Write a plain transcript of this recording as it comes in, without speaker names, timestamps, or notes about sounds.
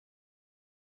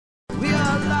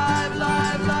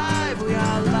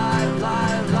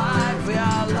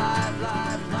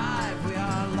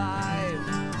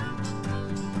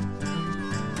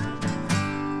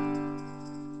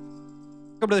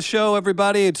Welcome to the show,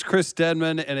 everybody. It's Chris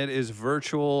Denman, and it is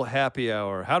virtual happy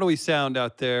hour. How do we sound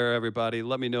out there, everybody?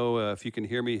 Let me know if you can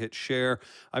hear me. Hit share.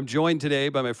 I'm joined today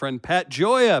by my friend Pat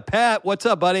Gioia. Pat, what's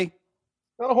up, buddy?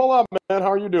 Not a whole lot, man.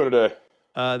 How are you doing today?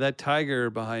 That tiger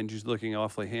behind you is looking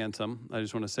awfully handsome. I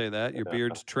just want to say that your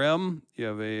beard's trim. You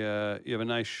have a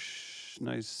nice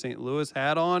St. Louis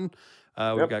hat on.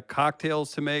 We've Yep. got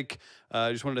cocktails to make.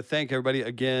 I just wanted to thank everybody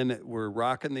again. We're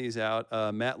rocking these out.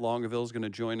 Matt Longaville is going to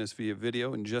join us via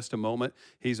video in just a moment.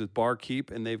 He's with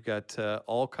Barkeep, and they've got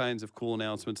all kinds of cool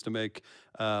announcements to make.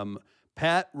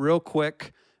 Pat, real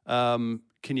quick, can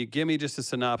you give me just a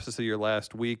synopsis of your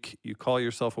last week? You call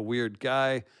yourself a weird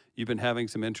guy. You've been having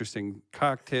some interesting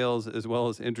cocktails as well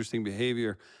as interesting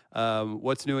behavior.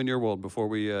 What's new in your world before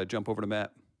we jump over to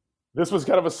Matt? This was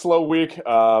kind of a slow week.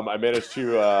 I managed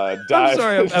to dive. I'm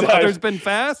sorry, have others been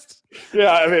fast?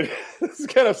 Yeah, I mean, this is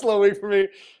kind of a slow week for me.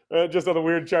 Just on the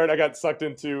weird chart, I got sucked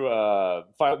into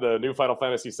the new Final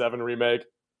Fantasy VII remake,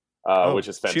 which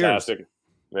is fantastic.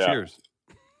 Cheers.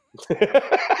 Yeah. Cheers.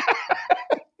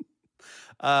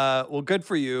 Well, good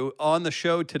for you. On the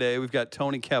show today, we've got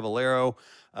Tony Cavallero.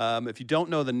 If you don't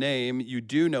know the name, you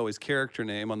do know his character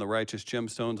name on The Righteous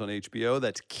Gemstones on HBO.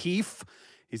 That's Keith.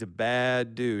 He's a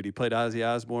bad dude. He played Ozzy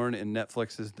Osbourne in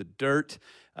Netflix's The Dirt.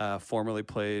 Formerly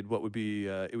played what would be,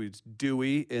 it was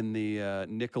Dewey in the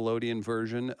Nickelodeon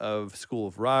version of School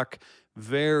of Rock.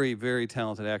 Very, very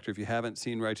talented actor. If you haven't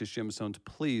seen Righteous Gemstones,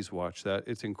 please watch that.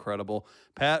 It's incredible.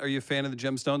 Pat, are you a fan of the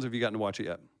Gemstones? Or have you gotten to watch it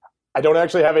yet? I don't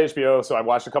actually have HBO, so I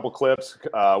watched a couple clips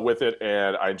with it,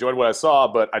 and I enjoyed what I saw,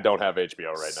 but I don't have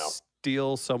HBO right now.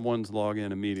 Steal someone's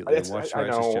login immediately and watch I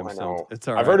Righteous know. Gemstones. It's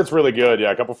all right. I've heard it's really good.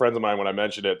 Yeah, a couple friends of mine, when I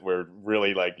mentioned it, were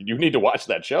really like, you need to watch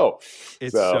that show.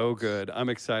 It's so good. I'm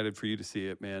excited for you to see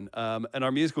it, man. And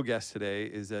our musical guest today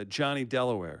is Johnny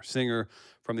Delaware, singer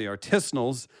from the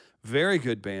Artisanals. Very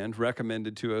good band,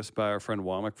 recommended to us by our friend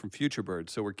Womack from Futurebird.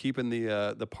 So we're keeping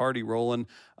the party rolling.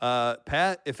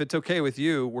 Pat, if it's okay with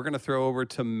you, we're going to throw over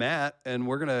to Matt, and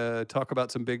we're going to talk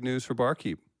about some big news for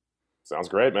Barkeep. Sounds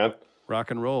great, man. Rock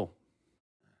and roll.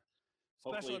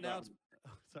 Special announcement.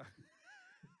 Oh, sorry.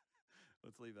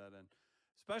 Let's leave that in.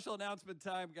 Special announcement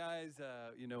time, guys.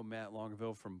 You know Matt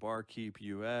Longaville from Barkeep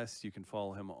US. You can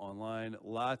follow him online.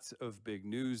 Lots of big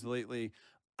news lately.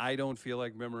 I don't feel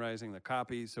like memorizing the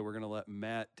copy, so we're going to let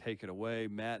Matt take it away.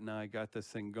 Matt and I got this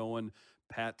thing going.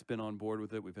 Pat's been on board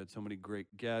with it. We've had so many great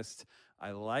guests.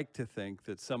 I like to think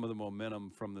that some of the momentum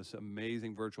from this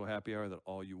amazing virtual happy hour that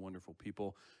all you wonderful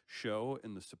people show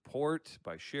in the support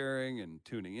by sharing and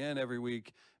tuning in every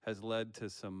week has led to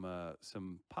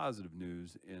some positive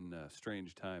news in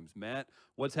strange times. Matt,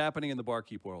 what's happening in the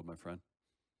Barkeep world, my friend?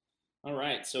 All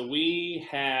right, so we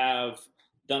have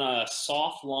done a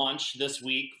soft launch this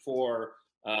week for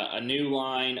a new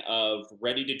line of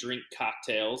ready-to-drink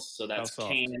cocktails. So that's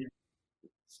Can.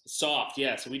 Soft,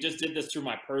 yeah. So we just did this through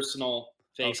my personal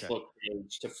Facebook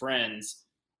page to friends,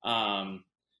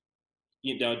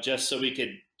 just so we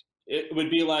could. It would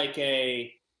be like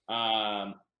a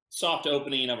soft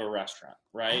opening of a restaurant,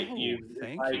 right? Oh, you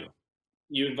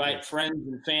invite friends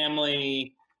and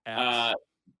family.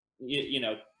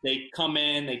 They come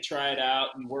in, they try it out,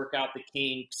 and work out the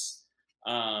kinks.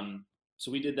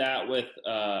 So we did that with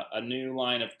a new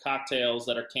line of cocktails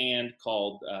that are canned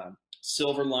called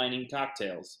Silver Lining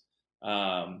Cocktails.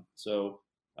 Good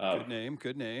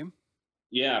name.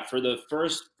 Yeah, for the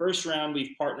first round,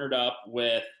 we've partnered up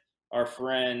with our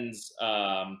friends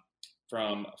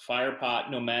from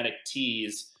Firepot Nomadic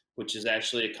Teas, which is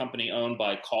actually a company owned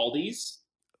by Caldi's.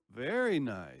 Very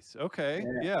nice. Okay,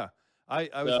 yeah. I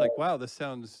was like, wow, this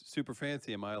sounds super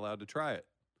fancy. Am I allowed to try it?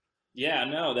 Yeah,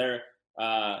 no, they're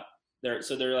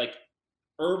like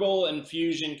herbal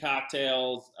infusion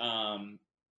cocktails.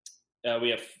 We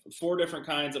have 4 different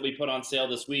kinds that we put on sale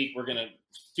this week. We're going to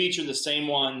feature the same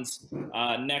ones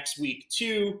next week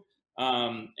too.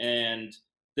 And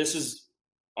this is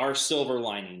our silver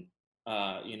lining,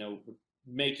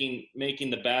 making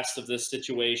the best of this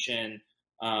situation.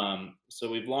 So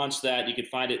we've launched that. You can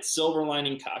find it at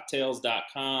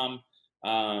silverliningcocktails.com.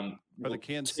 Are the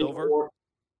cans silver?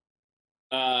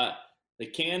 The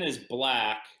can is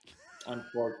black,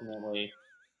 unfortunately.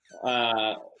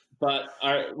 But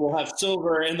we'll have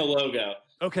silver in the logo.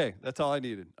 Okay, that's all I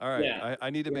needed. All right, yeah.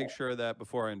 I need to make sure of that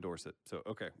before I endorse it. So,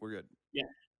 okay, we're good.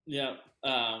 Yeah.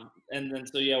 And then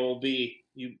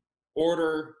you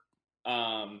order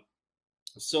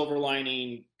Silver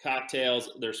Lining cocktails.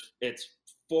 It's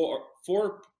 4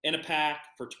 in a pack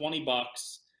for $20.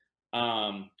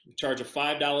 We charge a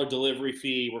 $5 delivery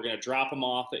fee. We're going to drop them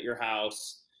off at your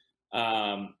house.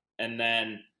 And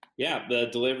then Yeah, the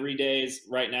delivery days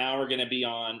right now are going to be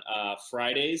on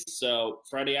Fridays. So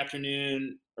Friday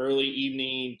afternoon, early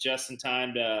evening, just in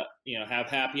time to have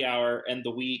happy hour, end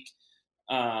the week.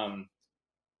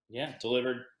 Yeah,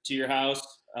 delivered to your house.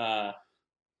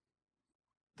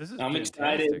 This is I'm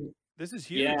fantastic. excited. This is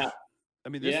huge. Yeah, I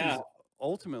mean, this is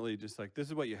ultimately just like, this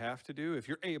is what you have to do if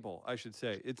you're able, I should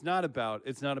say. It's not about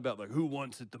like who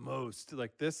wants it the most.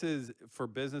 Like, this is for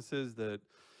businesses that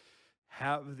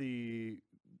have the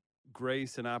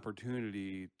grace and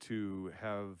opportunity to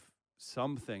have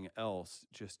something else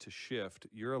just to shift.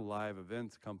 You're a live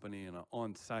events company and an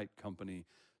on-site company.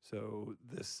 So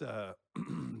this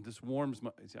this warms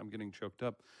my, I'm getting choked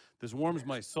up. This warms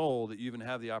my soul that you even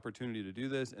have the opportunity to do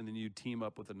this, and then you team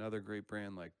up with another great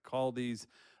brand like Caldi's.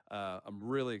 I'm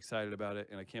really excited about it,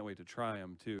 and I can't wait to try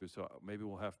them too. So maybe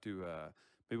we'll have to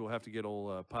get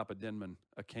old Papa Denman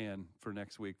a can for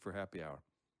next week for happy hour.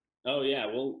 Oh yeah,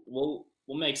 we'll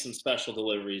make some special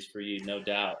deliveries for you, no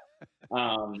doubt.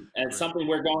 And something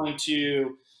we're going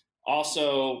to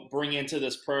also bring into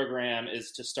this program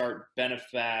is to start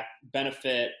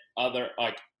benefit other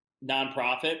like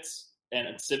nonprofits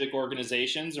and civic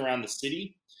organizations around the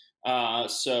city.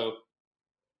 So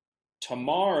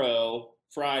tomorrow,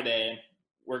 Friday,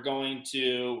 we're going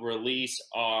to release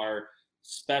our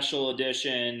special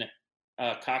edition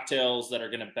cocktails that are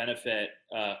going to benefit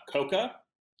COCA,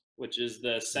 which is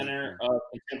the Center of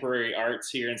Contemporary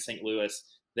Arts here in St. Louis.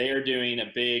 They are doing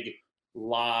a big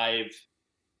live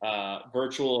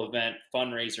virtual event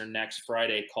fundraiser next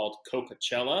Friday called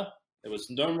Coca-Chella. It was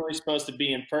normally supposed to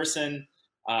be in person,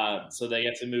 so they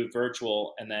have to move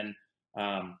virtual. And then,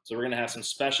 so we're going to have some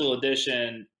special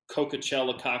edition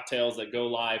Coca-Chella cocktails that go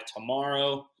live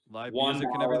tomorrow. Live music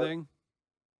and everything?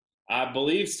 I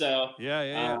believe so.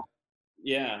 Yeah.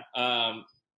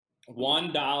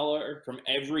 $1 from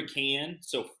every can,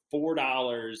 so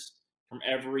 $4 from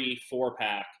every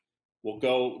 4-pack will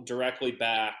go directly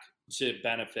back to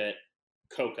benefit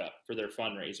Coca for their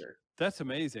fundraiser. That's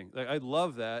amazing. Like, I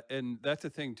love that. And that's the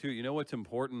thing too. You know what's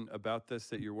important about this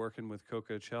that you're working with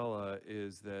Coca-Chella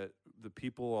is that the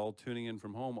people all tuning in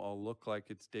from home all look like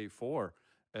it's day 4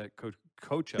 at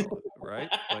Coachella, right?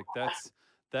 Like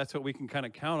that's what we can kind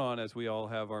of count on as we all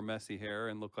have our messy hair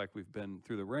and look like we've been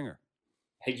through the ringer.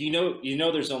 Hey,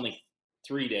 there's only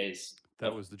 3 days.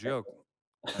 That was the joke.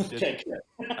 Okay,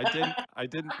 I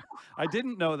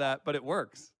didn't know that, but it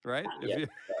works, right? Yeah.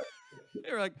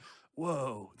 You're like,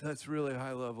 whoa, that's really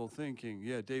high level thinking.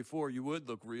 Yeah, day 4, you would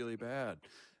look really bad.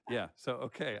 Yeah, so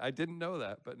okay, I didn't know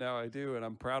that, but now I do, and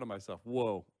I'm proud of myself.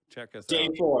 Whoa, check us out. Day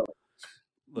 4.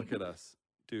 Look at us,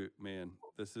 dude, man.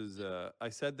 This is. I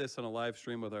said this on a live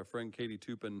stream with our friend Katie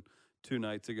Tupin 2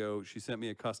 nights ago. She sent me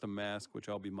a custom mask, which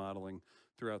I'll be modeling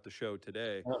throughout the show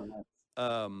today. Oh,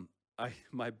 nice.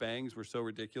 My bangs were so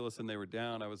ridiculous and they were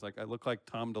down. I was like, I look like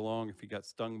Tom DeLonge if he got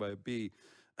stung by a bee.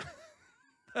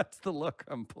 That's the look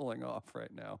I'm pulling off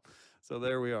right now. So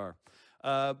there we are.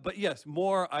 But yes,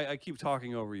 more. I keep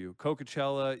talking over you.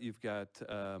 Coca-Chella, you've got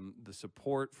the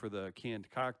support for the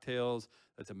canned cocktails.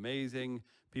 That's amazing.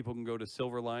 People can go to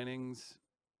Silver Linings.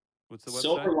 What's the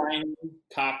website?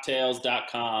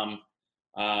 SilverLiningCocktails.com,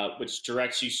 which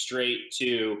directs you straight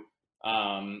to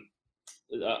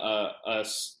a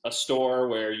store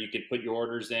where you could put your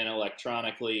orders in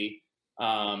electronically.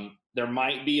 There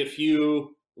might be a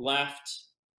few left.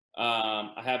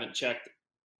 I haven't checked.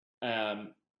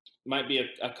 Might be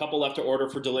a couple left to order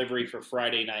for delivery for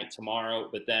Friday night tomorrow,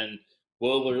 but then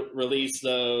we'll release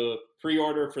the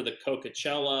pre-order for the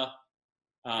Coca-Chella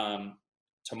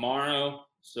tomorrow.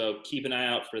 So keep an eye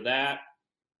out for that.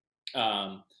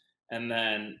 And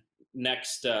then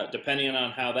next, depending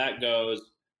on how that goes,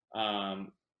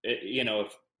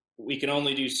 if we can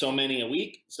only do so many a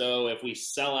week. So if we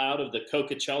sell out of the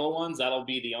Coca-Chella ones, that'll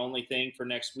be the only thing for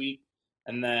next week.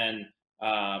 And then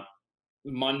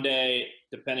Monday,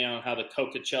 depending on how the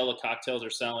Coca-Chella cocktails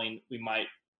are selling, we might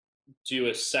do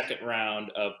a second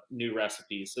round of new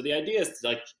recipes. So the idea is to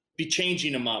like be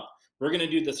changing them up. We're going to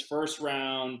do this first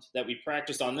round that we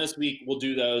practiced on this week. We'll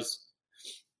do those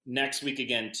next week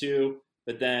again too.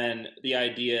 But then the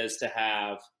idea is to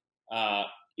have,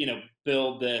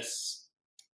 build this,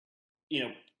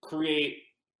 create,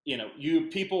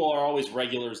 people are always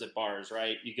regulars at bars,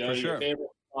 right? You go to your favorite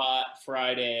spot,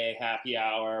 Friday, happy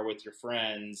hour with your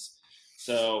friends.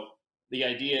 So the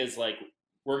idea is like,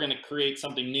 we're going to create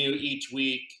something new each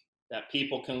week that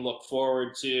people can look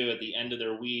forward to at the end of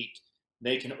their week.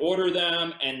 They can order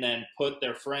them and then put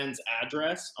their friend's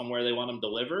address on where they want them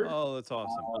delivered. Oh, that's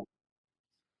awesome.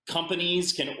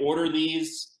 Companies can order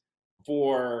these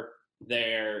for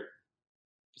their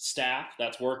staff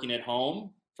that's working at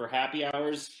home. for happy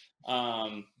hours.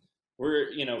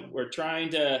 We're trying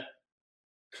to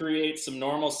create some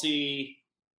normalcy,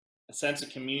 a sense of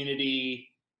community,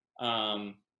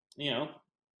 have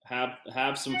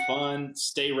some fun,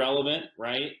 stay relevant,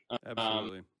 right?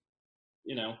 Absolutely.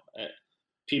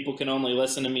 People can only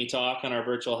listen to me talk on our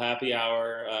virtual happy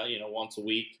hour, once a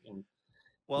week. And,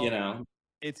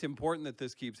 it's important that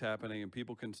this keeps happening and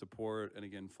people can support and,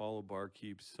 again, follow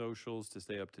Barkeep's socials to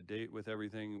stay up to date with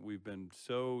everything. We've been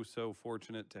so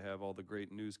fortunate to have all the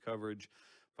great news coverage,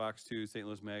 Fox 2, St.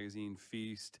 Louis Magazine,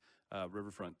 Feast,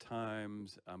 Riverfront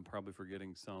Times. I'm probably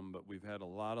forgetting some, but we've had a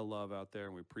lot of love out there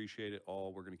and we appreciate it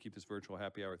all. We're going to keep this virtual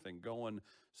happy hour thing going.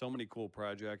 So many cool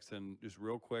projects. And just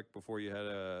real quick before we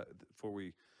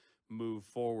move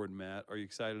forward, Matt, are you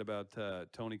excited about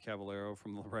Tony Cavallero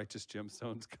from the Righteous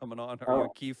Gemstones coming on? Are you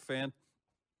a Keith fan?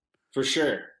 For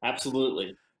sure.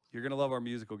 Absolutely. You're going to love our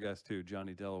musical guest too.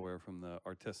 Johnny Delaware from the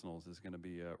Artisanals is going to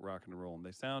be rocking and rolling.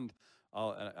 They sound,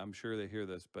 I'm sure they hear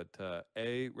this, but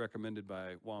A, recommended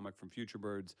by Womack from Future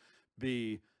Birds.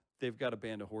 B, they've got a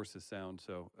band of horses sound.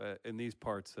 So in these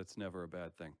parts, that's never a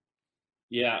bad thing.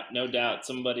 Yeah, no doubt.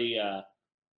 Somebody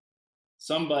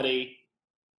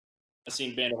I've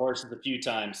seen Band of Horses a few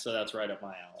times, so that's right up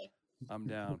my alley. I'm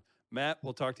down. Matt,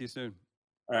 we'll talk to you soon.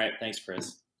 All right. Thanks,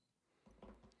 Chris.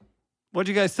 What'd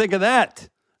you guys think of that?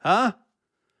 Huh?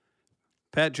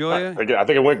 Pat Gioia? I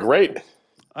think it went great.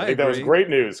 I think agree. That was great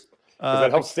news. That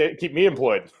helps keep me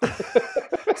employed.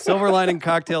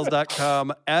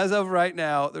 Silverliningcocktails.com. As of right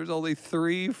now, there's only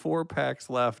 3 4-packs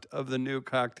left of the new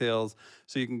cocktails.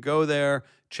 So you can go there,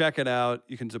 check it out.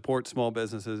 You can support small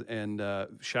businesses. And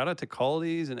shout out to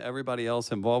Caldies and everybody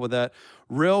else involved with that.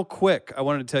 Real quick, I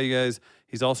wanted to tell you guys,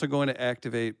 he's also going to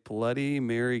activate Bloody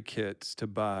Mary kits to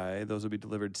buy. Those will be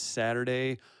delivered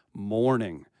Saturday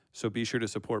morning. So be sure to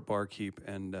support Barkeep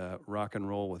and rock and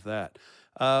roll with that.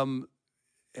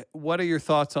 What are your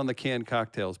thoughts on the canned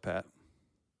cocktails, Pat?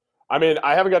 I mean,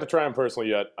 I haven't got to try them personally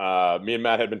yet. Me and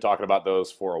Matt had been talking about those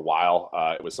for a while.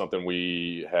 It was something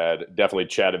we had definitely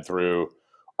chatted through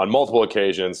on multiple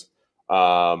occasions.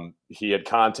 He had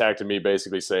contacted me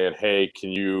basically saying, hey,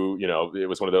 can you, it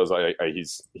was one of those,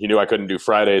 he knew I couldn't do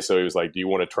Friday. So he was like, do you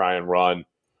want to try and run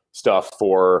stuff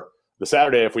for the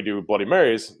Saturday if we do Bloody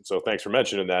Marys? So thanks for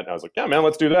mentioning that. And I was like, yeah, man,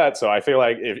 let's do that. So I feel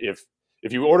like if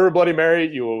you order a Bloody Mary,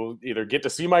 you will either get to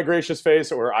see my gracious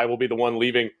face or I will be the one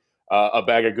leaving a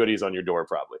bag of goodies on your door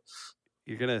probably.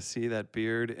 You're going to see that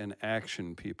beard in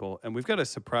action, people. And we've got a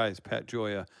surprise Pat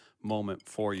Gioia moment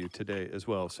for you today as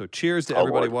well. So cheers to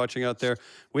everybody watching out there.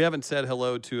 We haven't said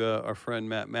hello to our friend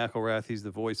Matt McElrath. He's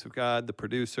the voice of God, the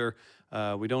producer.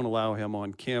 We don't allow him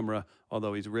on camera,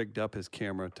 although he's rigged up his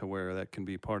camera to where that can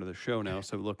be part of the show now.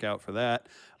 So look out for that.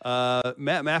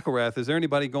 Matt McElrath, is there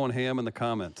anybody going ham in the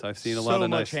comments? I've seen a lot of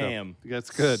nice ham. Stuff. That's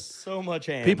good. So much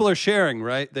ham. People are sharing,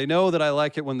 right? They know that I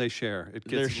like it when they share. It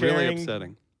gets really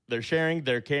upsetting. They're sharing.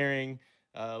 They're caring.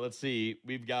 Let's see.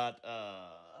 We've got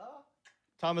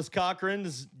Thomas Cochran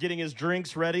is getting his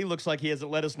drinks ready. Looks like he hasn't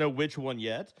let us know which one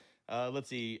yet. Let's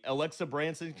see. Alexa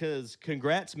Branson,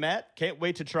 congrats, Matt. Can't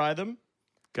wait to try them.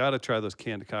 Got to try those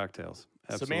canned cocktails.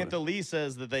 Absolutely. Samantha Lee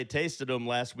says that they tasted them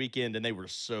last weekend and they were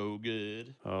so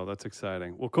good. Oh, that's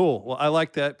exciting. Well, cool. Well, I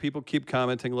like that. People keep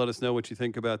commenting. Let us know what you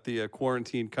think about the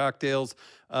quarantine cocktails.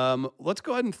 Let's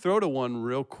go ahead and throw to one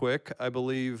real quick. I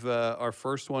believe our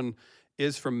first one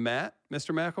is from Matt,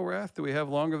 Mr. McElrath. Do we have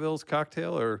Longueville's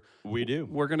cocktail? Or we do.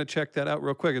 We're going to check that out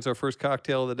real quick. It's our first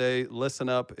cocktail of the day. Listen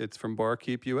up. It's from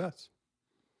Barkeep US.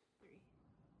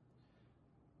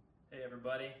 Hey,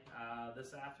 everybody.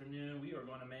 This afternoon, we are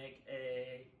going to make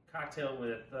a cocktail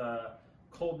with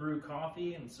cold brew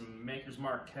coffee and some Maker's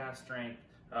Mark cast strength.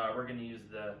 We're going to use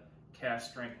the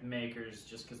cast strength Makers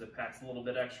just because it packs a little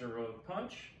bit extra of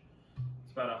punch.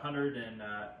 It's about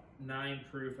 109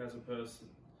 proof as opposed to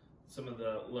some of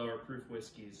the lower proof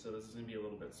whiskeys, so this is going to be a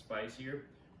little bit spicier.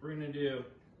 We're going to do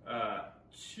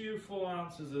 2 full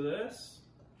ounces of this.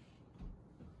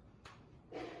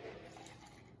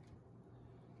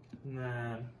 And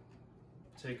then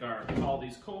take our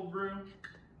Caldi's cold brew.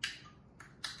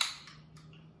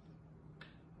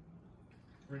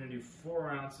 We're going to do 4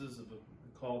 ounces of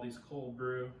Caldi's cold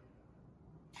brew.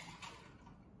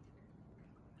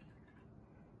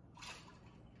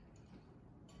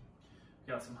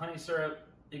 Got some honey syrup,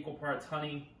 equal parts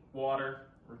honey, water,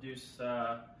 reduce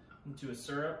into a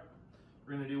syrup.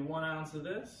 We're going to do 1 ounce of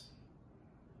this.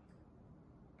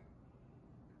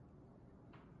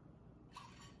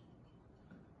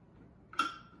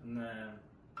 And then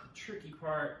the tricky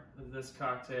part of this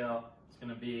cocktail is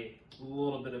going to be a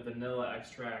little bit of vanilla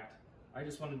extract. I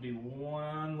just want to do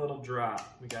 1 little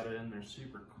drop. We got it in there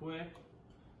super quick.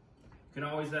 You can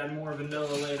always add more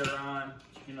vanilla later on.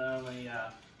 You can only,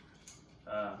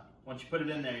 once you put it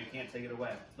in there, you can't take it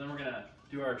away. So then we're gonna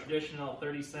do our traditional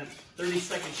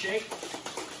 30-second shake.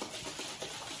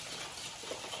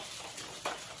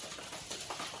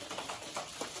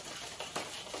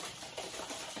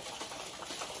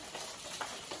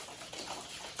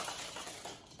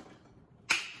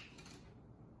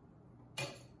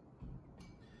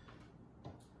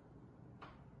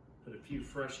 Put a few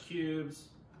fresh cubes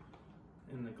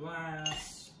in the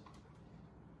glass.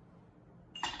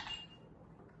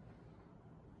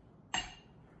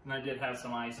 And I did have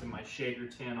some ice in my shaker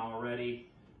tin already.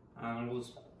 We'll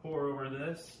just pour over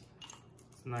this.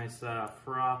 It's nice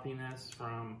frothiness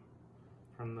from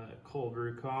the cold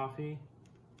brew coffee.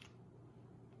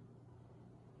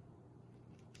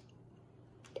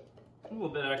 A little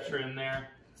bit extra in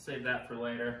there. Save that for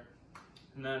later.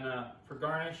 And then for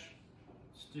garnish,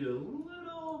 just do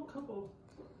a couple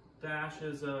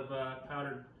dashes of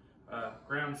powdered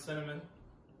ground cinnamon.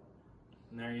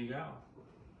 And there you go.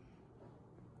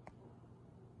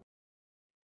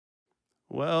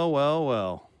 Well, well,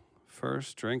 well.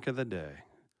 First drink of the day.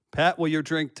 Pat, will your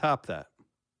drink top that?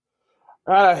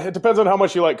 It depends on how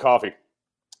much you like coffee.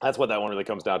 That's what that one really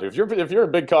comes down to. If you're a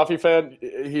big coffee fan,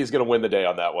 he's going to win the day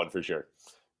on that one for sure,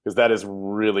 because that is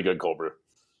really good cold brew.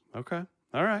 Okay.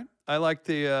 All right. I like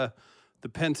the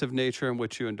pensive nature in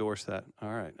which you endorse that.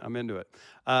 All right. I'm into it.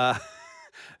 And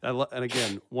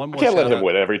again, one more. I can't let him out.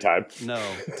 win every time. No,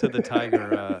 to the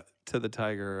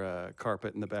tiger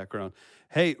carpet in the background.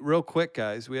 Hey, real quick,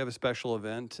 guys, we have a special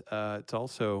event. It's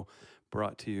also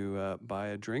brought to you by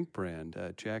a drink brand.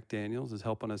 Jack Daniels is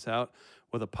helping us out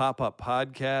with a pop-up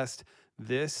podcast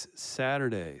this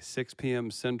Saturday, 6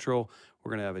 p.m. Central.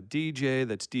 We're going to have a DJ.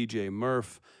 That's DJ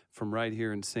Murph from right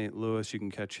here in St. Louis. You can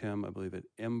catch him, I believe, at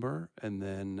Ember. And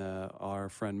then our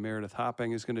friend Meredith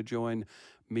Hopping is going to join.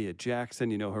 Mia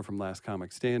Jackson, you know her from Last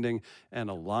Comic Standing, and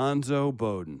Alonzo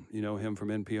Bowden, you know him from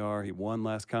NPR. He won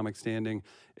Last Comic Standing.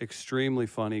 Extremely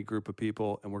funny group of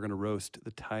people, and we're going to roast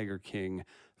the Tiger King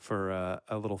for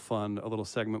a little fun, a little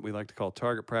segment we like to call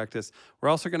Target Practice. We're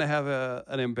also going to have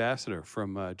an ambassador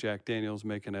from Jack Daniels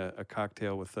making a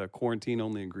cocktail with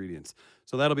quarantine-only ingredients.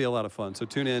 So that'll be a lot of fun. So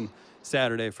tune in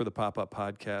Saturday for the pop-up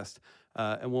podcast.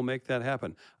 And we'll make that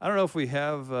happen. I don't know if we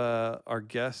have our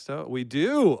guest. We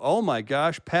do. Oh, my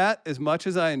gosh. Pat, as much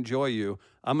as I enjoy you,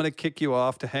 I'm going to kick you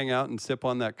off to hang out and sip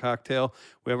on that cocktail.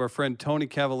 We have our friend Tony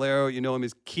Cavallero. You know him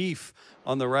as Keith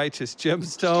on the Righteous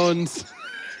Gemstones.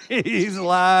 He's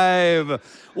live.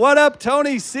 What up,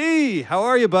 Tony C? How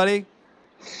are you, buddy?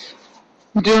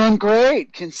 Doing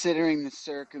great, considering the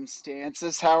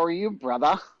circumstances. How are you,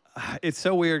 brother? It's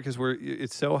so weird because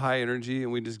it's so high energy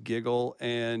and we just giggle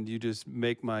and you just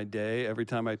make my day every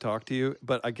time I talk to you.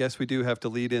 But I guess we do have to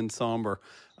lead in somber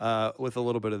with a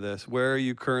little bit of this. Where are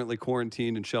you currently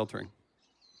quarantined and sheltering?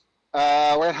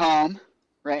 We're at home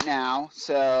right now,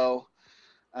 so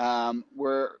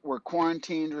we're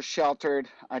quarantined, we're sheltered.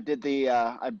 I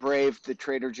braved the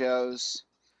Trader Joe's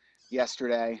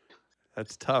yesterday.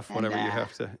 That's tough whenever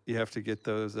you have to get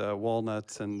those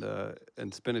walnuts and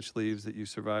spinach leaves that you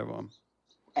survive on.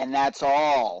 And that's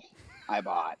all I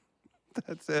bought.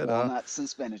 That's it. Walnuts and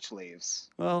spinach leaves.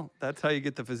 Well, that's how you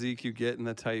get the physique you get, and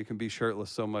that's how you can be shirtless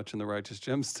so much in the Righteous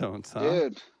Gemstones, huh?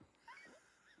 Dude,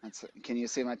 can you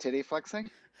see my titty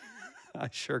flexing? I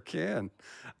sure can.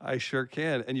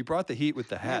 And you brought the heat with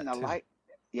the hat, Man, too. light.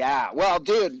 Yeah. Well,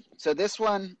 dude. So this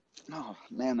one. Oh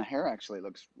man, the hair actually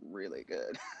looks really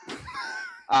good.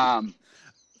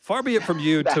 Far be it from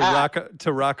you to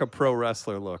rock a pro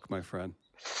wrestler look, my friend.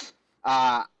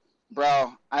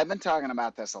 Bro, I've been talking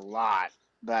about this a lot,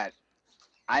 but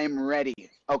I am ready.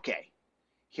 Okay,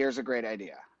 here's a great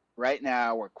idea. Right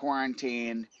now, we're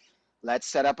quarantined. Let's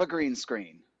set up a green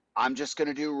screen. I'm just going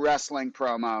to do wrestling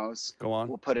promos. Go on.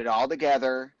 We'll put it all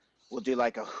together. We'll do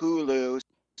like a Hulu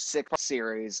 6-part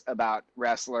series about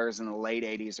wrestlers in the late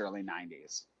 80s, early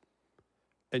 90s.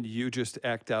 And you just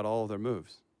act out all of their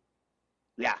moves.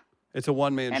 Yeah. It's a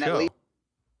one-man And show. at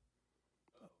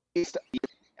least,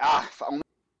 if only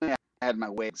I had my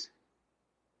wigs.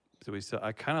 So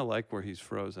I kind of like where he's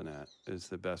frozen at. Is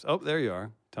the best. Oh, there you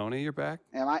are, Tony. You're back.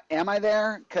 Am I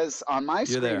there? Because on my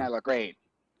screen there. I look great.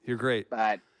 You're great.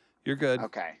 But You're good.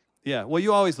 okay. Yeah. Well,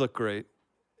 you always look great,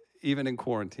 even in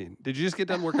quarantine. Did you just get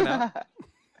done working out?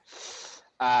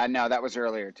 No, that was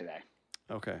earlier today.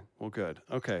 Okay. Well, good.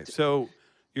 Okay. So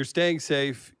you're staying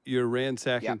safe. You're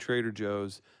ransacking Yep. Trader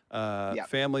Joe's. Yep.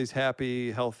 Family's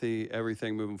happy, healthy,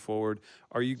 everything moving forward.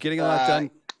 Are you getting a lot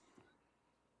done?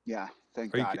 Yeah.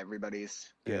 Thank Are you God ge-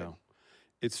 everybody's Yeah. good.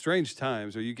 It's strange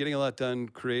times. Are you getting a lot done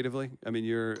creatively? I mean,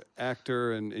 you're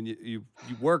actor and you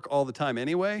work all the time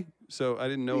anyway. So I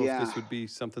didn't know if Yeah. this would be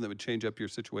something that would change up your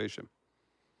situation.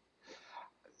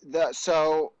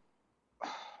 So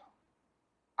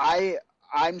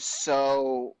I'm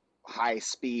so high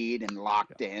speed and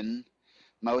locked in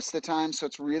most of the time, so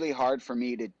it's really hard for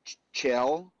me to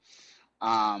chill.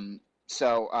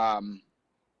 So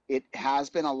it has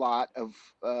been a lot of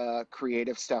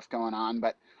creative stuff going on,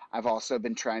 but I've also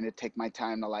been trying to take my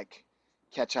time to like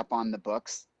catch up on the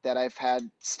books that I've had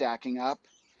stacking up.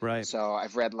 Right. So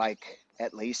I've read like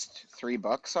at least 3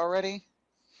 books already,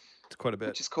 It's quite a bit.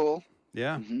 which is cool.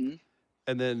 Yeah. Hmm.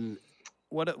 And then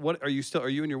what are you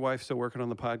and your wife still working on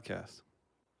the podcast?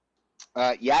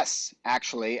 Yes,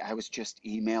 actually, I was just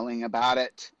emailing about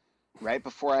it right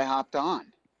before I hopped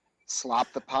on.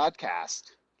 Slop the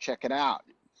podcast. Check it out.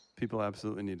 People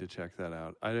absolutely need to check that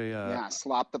out. Yeah,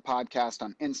 Slop the podcast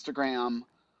on Instagram,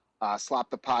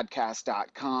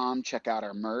 slopthepodcast.com. Check out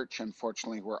our merch.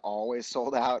 Unfortunately, we're always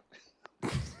sold out.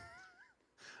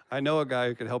 I know a guy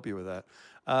who could help you with that.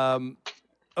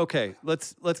 Okay,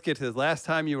 let's get to this. Last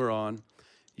time you were on,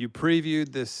 you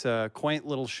previewed this quaint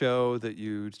little show that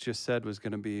you just said was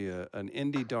going to be an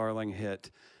indie darling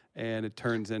hit, and it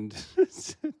turns into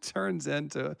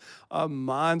a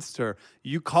monster.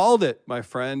 You called it, my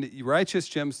friend. Righteous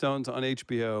Gemstones on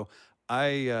HBO.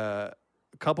 A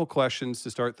couple questions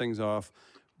to start things off.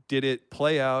 Did it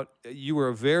play out? You were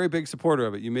a very big supporter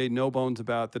of it. You made no bones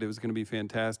about that it was going to be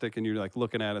fantastic, and you're like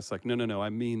looking at us like, no, I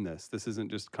mean this. This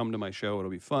isn't just come to my show, it'll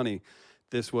be funny.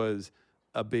 This was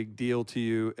a big deal to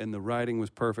you, and the writing was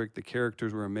perfect. The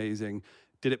characters were amazing.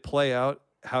 Did it play out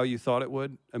how you thought it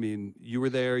would? I mean, you were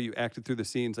there, you acted through the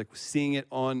scenes, like seeing it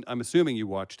on, I'm assuming you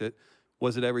watched it.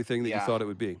 Was it everything that you Yeah. thought it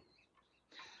would be?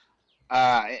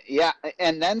 Yeah,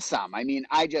 and then some. I mean,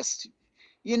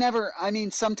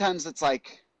 sometimes it's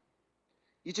like,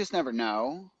 you just never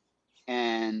know.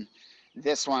 And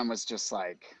this one was just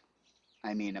like,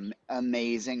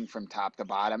 amazing from top to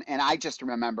bottom. And I just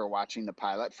remember watching the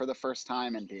pilot for the first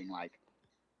time and being like,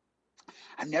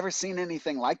 I've never seen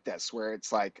anything like this, where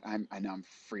it's like, I know I'm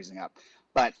freezing up,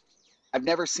 but I've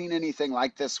never seen anything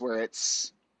like this where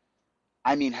it's,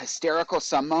 hysterical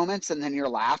some moments, and then you're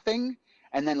laughing,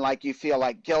 and then like you feel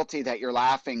like guilty that you're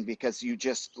laughing because you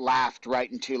just laughed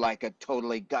right into like a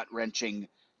totally gut-wrenching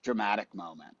dramatic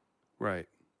moment. Right.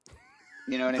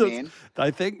 You know what I That's- mean?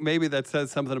 I think maybe that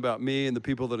says something about me and the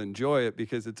people that enjoy it,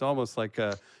 because it's almost like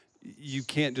you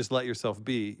can't just let yourself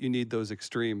be. You need those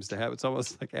extremes to have. It's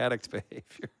almost like addict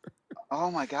behavior.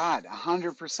 Oh my God,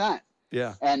 100%.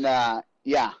 Yeah. And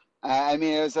yeah,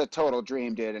 it was a total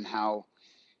dream, dude, and how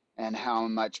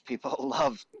much people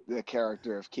love the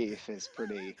character of Keith is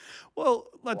pretty Well,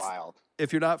 wild.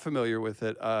 if you're not familiar with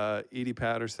it, Edie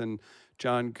Patterson,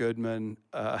 John Goodman,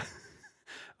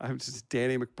 I'm just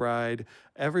Danny McBride,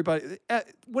 everybody.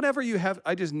 Whatever you have,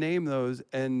 I just name those,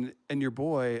 and your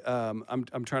boy, I'm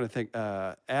trying to think,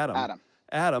 Adam.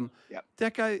 Yep.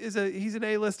 That guy he's an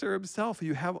A-lister himself.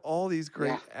 You have all these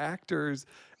great actors,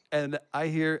 and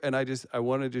I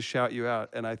wanted to shout you out,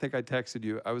 and I think I texted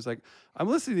you. I was like, I'm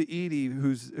listening to Edie,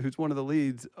 who's one of the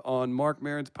leads on Mark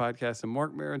Maron's podcast, and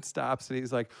Mark Maron stops and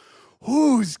he's like,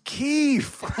 "Who's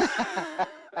Keith?"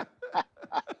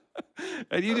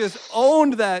 And you just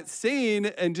owned that scene,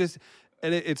 and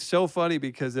it's so funny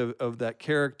because of that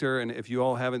character. And if you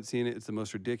all haven't seen it, it's the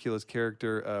most ridiculous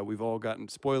character. We've all gotten,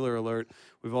 spoiler alert,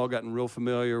 we've all gotten real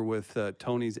familiar with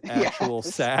Tony's actual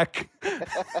sack.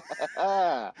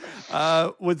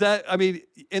 Was that,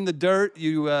 in the dirt,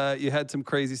 you had some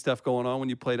crazy stuff going on when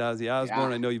you played Ozzy Osbourne.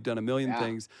 Yeah. I know you've done a million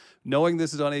things. Knowing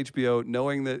this is on HBO,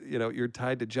 knowing that, you're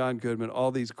tied to John Goodman,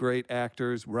 all these great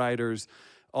actors, writers,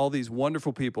 all these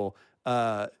wonderful people.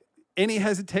 Any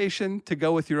hesitation to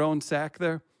go with your own sack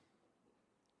there?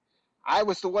 I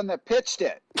was the one that pitched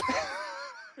it.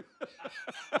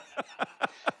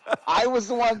 I was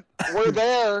the one. We're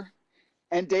there,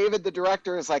 and David, the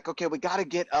director, is like, "Okay, we got to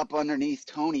get up underneath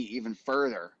Tony even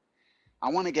further. I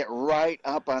want to get right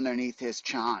up underneath his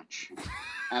chaunch."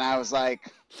 And I was like,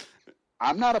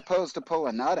 "I'm not opposed to pull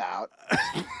a nut out."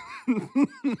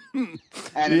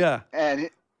 And Yeah. and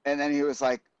then he was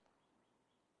like,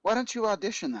 "Why don't you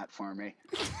audition that for me?"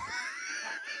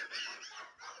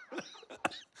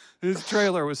 His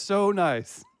trailer was so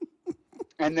nice.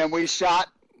 And then we shot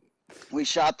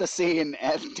the scene,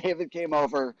 and David came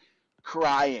over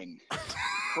crying.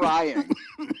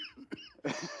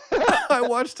 I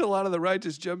watched a lot of the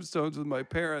Righteous Gemstones with my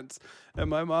parents, and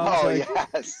my mom's Oh, like,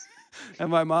 yes. and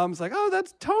my mom's like, "Oh,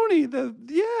 that's Tony."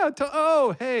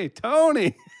 Oh, hey,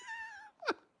 Tony.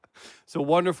 So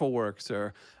wonderful work,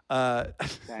 sir.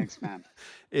 Thanks, man.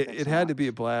 It Thanks so had to much. be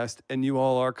a blast, and you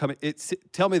all are coming.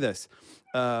 Tell me this,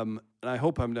 and I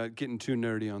hope I'm not getting too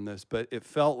nerdy on this, but it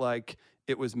felt like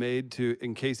it was made to,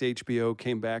 in case HBO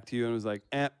came back to you and was like,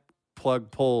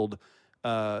 plug pulled,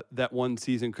 that one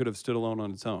season could have stood alone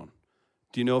on its own.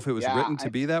 Do you know if it was Yeah, written to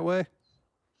be that way?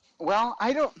 Well,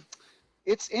 I don't.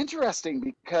 It's interesting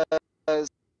because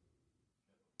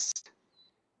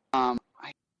I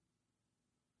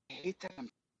hate that I'm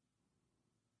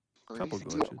Couple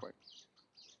freezing real glitches. quick.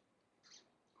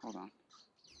 Hold on. I'm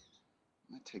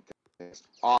gonna take this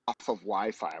off of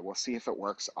Wi-Fi. We'll see if it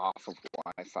works off of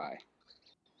Wi-Fi.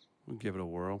 We'll give it a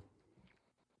whirl.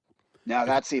 No,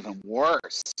 that's even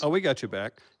worse. Oh, we got you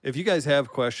back. If you guys have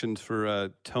questions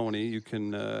for Tony, you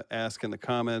can ask in the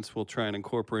comments. We'll try and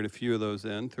incorporate a few of those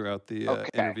in throughout the Okay.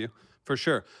 interview. For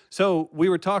sure. So we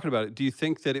were talking about it. Do you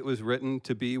think that it was written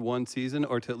to be one season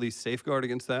or to at least safeguard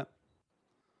against that?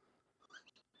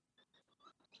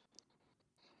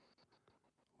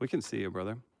 We can see you,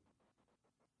 brother.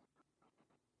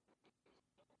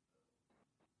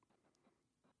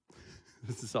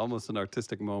 This is almost an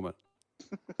artistic moment.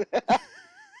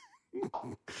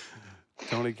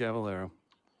 Tony Cavallero.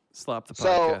 Slop the So-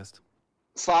 podcast.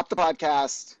 Slop the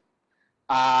podcast.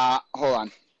 Hold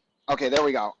on. Okay, there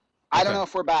we go. I don't Okay. know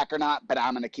if we're back or not, but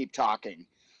I'm gonna keep talking.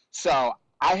 So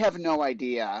I have no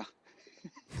idea.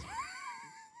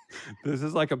 This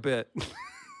is like a bit.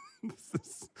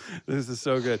 This is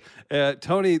so good.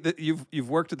 Tony, you've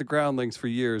worked at the Groundlings for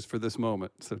years for this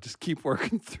moment, so just keep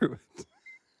working through it.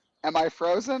 Am I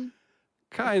frozen?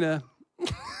 Kinda.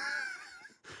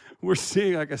 We're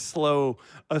seeing like a slow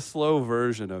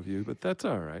version of you, but that's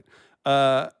all right.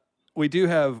 We do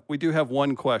have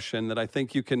one question that I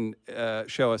think you can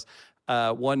show us.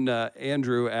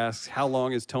 Andrew asks, "How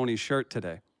long is Tony's shirt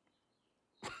today?"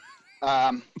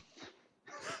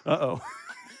 Uh-oh.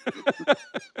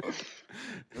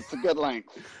 It's a good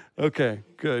length. Okay,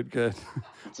 good.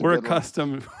 It's a We're good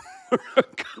accustomed. We're a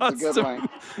good accustomed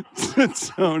to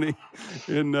Tony.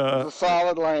 In It's a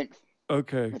solid length.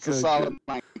 okay, It's good, a solid good.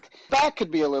 length. That could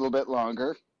be a little bit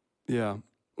longer. Yeah.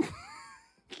 The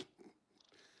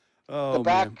Oh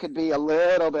back man. could be a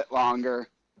little bit longer.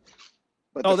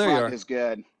 But Oh, the there you front are. is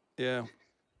good. Yeah.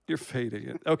 You're fading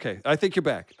it. Okay, I think you're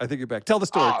back. Tell the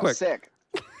story Oh, quick. sick.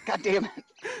 God damn it.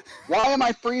 Why am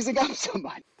I freezing up so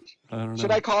much? I don't know. Should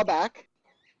I call back?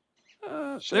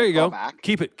 should There I you call go. back?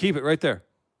 Keep it right there.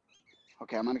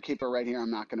 Okay, I'm going to keep it right here. I'm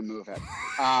not going to move it.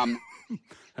 Hang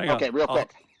on. Okay, real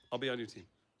quick. I'll be on your team.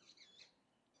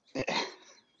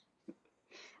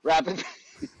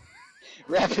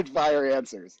 Rapid fire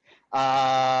answers.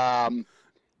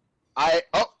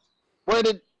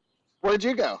 Where'd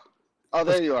you go? Oh,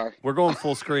 there you are. We're going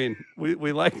full screen.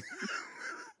 We like.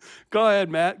 Go ahead,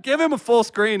 Matt. Give him a full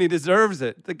screen. He deserves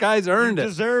it. The guy's earned it.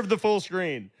 Deserve the full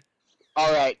screen.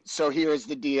 All right, so here's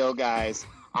the deal, guys.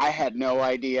 I had no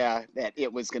idea that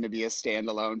it was going to be a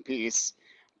standalone piece.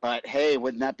 But hey,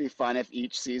 wouldn't that be fun if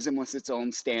each season was its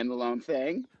own standalone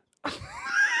thing?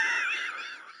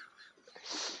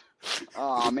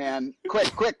 Oh, man.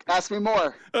 Quick, ask me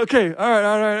more. Okay. All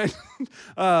right.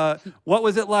 What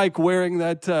was it like wearing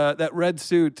that red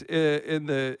suit in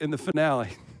the finale?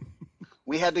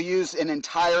 We had to use an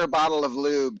entire bottle of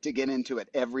lube to get into it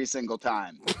every single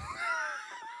time.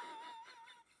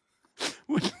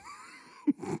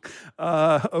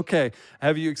 Okay.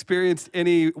 Have you experienced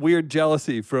any weird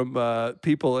jealousy from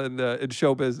people in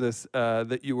show business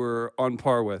that you were on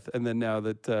par with, and then now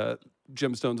that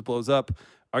Gemstones blows up,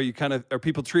 are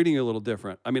people treating you a little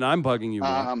different? I mean, I'm bugging you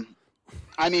more.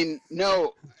 I mean,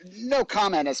 no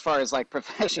comment as far as like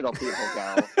professional people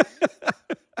go.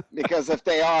 Because if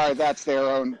they are, that's their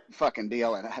own fucking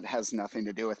deal, and it has nothing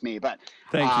to do with me. But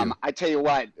Thank you. I tell you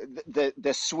what,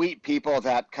 the sweet people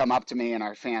that come up to me and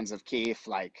are fans of Keith,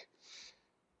 like,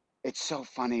 it's so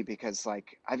funny because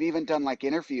like I've even done like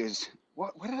interviews.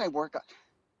 What did I work on?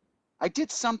 I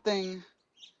did something.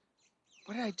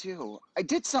 What did I do? I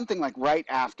did something like right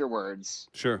afterwards,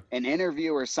 Sure. an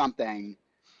interview or something,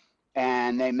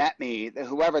 and they met me.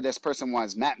 Whoever this person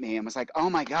was met me and was like, "Oh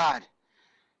my God.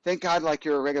 Thank God, like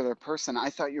you're a regular person. I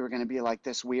thought you were going to be like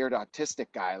this weird autistic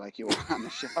guy like you were on the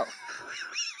show."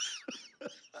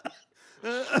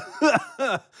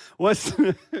 Where Is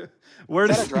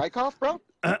does that a dry cough, bro?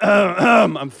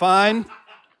 I'm fine.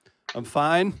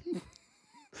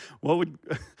 Who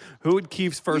would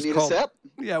Keith's first You need call? a sip?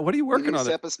 Yeah, what are you You working need a on?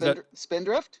 sip of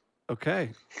Spindrift? Okay,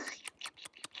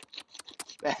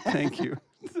 thank you.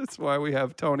 That's why we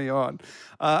have Tony on.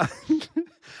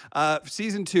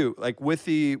 Season 2, like with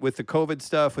the COVID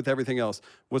stuff, with everything else,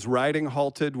 was writing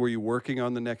halted? Were you working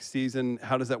on the next season?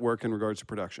 How does that work in regards to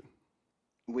production?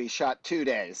 We shot 2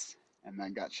 days and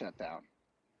then got shut down.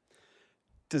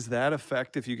 Does that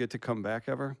affect if you get to come back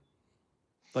ever?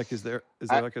 Like, is there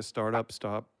like a startup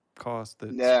stop cost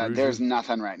that? Yeah, screws there's you?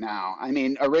 nothing right now. I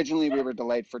mean, originally we were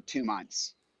delayed for 2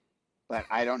 months, but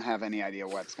I don't have any idea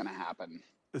what's going to happen.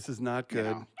 This is not You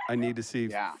good. know. I need to see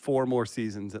Yeah. 4 more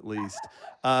seasons at least.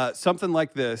 Something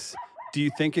like this. Do you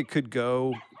think it could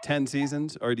go 10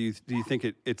 seasons, or do you think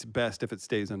it's best if it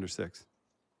stays under 6?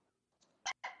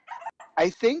 I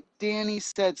think Danny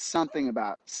said something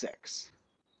about 6.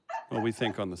 Well, we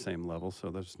think on the same level, so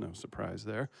there's no surprise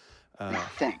there. I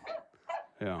think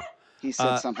Yeah. he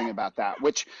said something about that,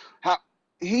 which I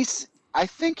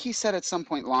think he said at some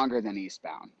point longer than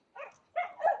Eastbound.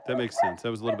 That makes sense. That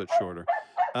was a little bit shorter.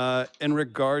 In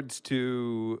regards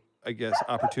to, I guess,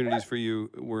 opportunities for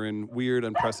you, we're in weird,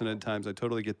 unprecedented times. I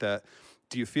totally get that.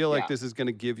 Do you feel like Yeah. this is going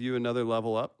to give you another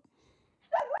level up?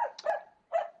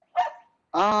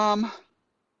 I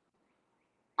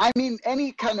mean,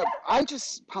 I'm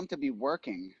just pumped to be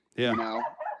working. Yeah. You know.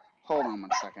 Hold on 1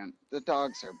 second. The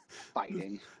dogs are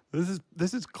biting.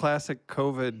 This is classic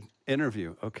COVID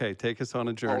interview. Okay, take us on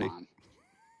a journey. Hold on.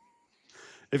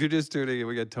 If you're just tuning in,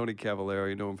 we got Tony Cavallero.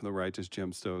 You know him from the Righteous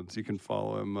Gemstones. You can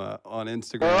follow him on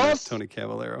Instagram at Girls? Tony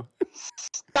Cavallero.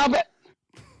 Stop it.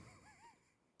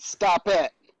 Stop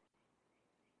it.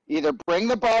 Either bring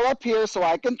the ball up here so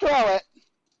I can throw it,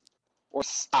 or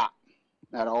stop.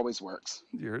 That always works.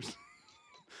 You're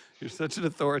such an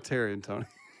authoritarian, Tony.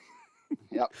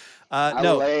 Yep. I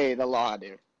No, lay the law,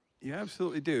 dude. you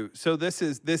absolutely do. So this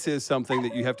is something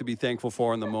that you have to be thankful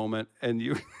for in the moment, and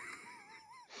you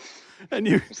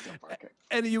You're still barking.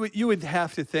 and you would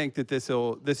have to think that this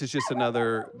is just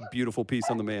another beautiful piece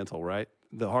on the mantle, right?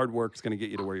 The hard work is going to get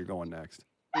you to where you're going next.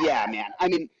 Yeah, man. I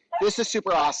mean, this is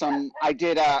super awesome. I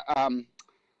did a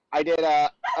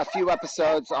few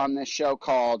episodes on this show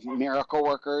called Miracle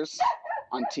Workers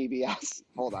on TBS.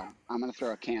 Hold on. I'm going to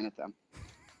throw a can at them.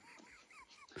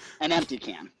 An empty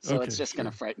can. So Okay, it's just going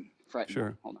to frighten Sure.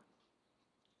 them. Hold on.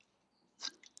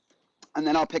 And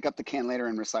then I'll pick up the can later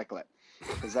and recycle it.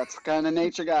 Because that's the kind of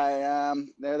nature guy.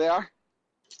 There they are.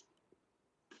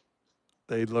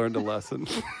 They learned a lesson.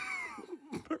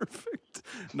 Perfect.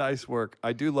 Nice work.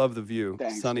 I do love the view.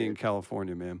 Thanks, Sunny in dude.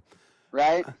 California, man.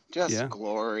 Right? Just yeah.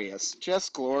 glorious.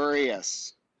 Just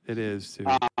glorious. It is too.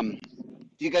 Do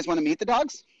you guys want to meet the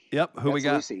dogs? Yep. Who we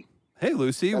That's got? Lucy. Hey,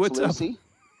 Lucy. That's What's up? Lucy.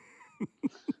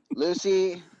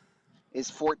 Lucy is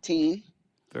 14,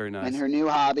 Very nice. and her new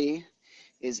hobby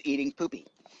is eating poopy.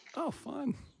 Oh,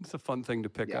 fun. It's a fun thing to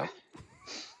pick Yeah.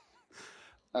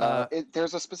 up.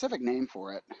 There's a specific name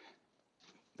for it.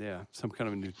 Yeah, some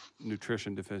kind of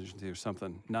nutrition deficiency or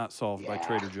something. Not solved by Yeah.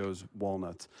 Trader Joe's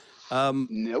walnuts.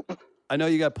 Nope. I know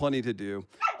you got plenty to do.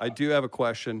 I do have a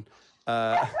question.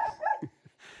 Can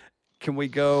we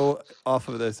go off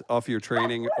of your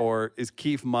training, or is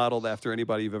Keith modeled after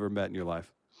anybody you've ever met in your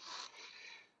life?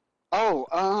 Oh,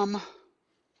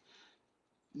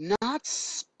 not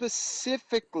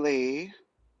specifically.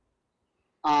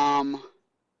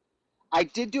 I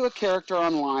did do a character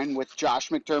online with Josh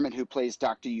McDermott, who plays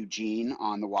Dr. Eugene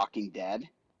on The Walking Dead,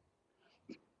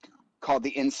 called The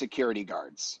Insecurity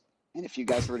Guards. And if you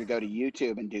guys were to go to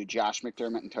YouTube and do Josh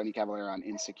McDermott and Tony Cavallero on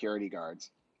Insecurity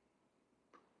Guards,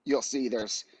 you'll see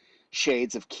there's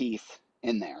shades of Keith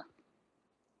in there.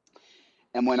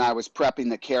 And when I was prepping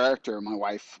the character, my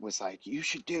wife was like, you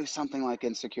should do something like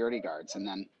Insecurity Guards. And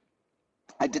then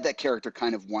I did that character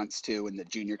kind of once too in the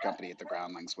junior company at the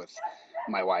Groundlings with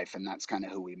my wife, and that's kind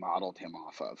of who we modeled him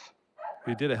off of.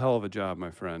 You did a hell of a job,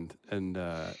 my friend, and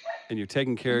you're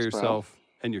taking care of Thanks, bro. yourself,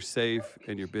 and you're safe,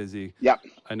 and you're busy. Yep.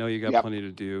 I know you got Yep. plenty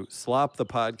to do. Slop the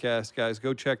podcast, guys.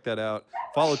 Go check that out.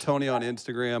 Follow Tony on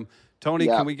Instagram. Tony,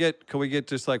 Yeah. can we get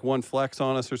just like one flex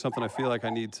on us or something? I feel like I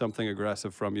need something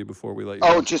aggressive from you before we let you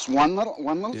Oh, go. just one little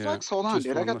Yeah, flex? Hold on, just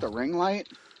dude. I one got the little- ring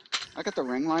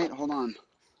light. Hold on.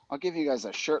 I'll give you guys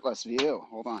a shirtless view.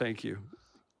 Hold on. Thank you.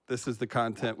 This is the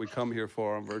content we come here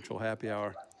for on Virtual Happy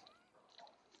Hour.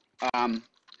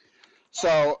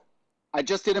 So I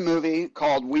just did a movie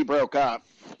called We Broke Up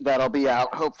that'll be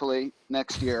out hopefully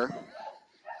next year.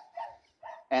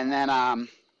 And then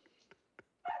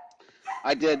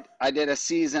I did a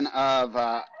season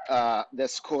of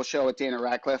this cool show with Dana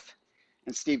Radcliffe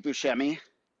and Steve Buscemi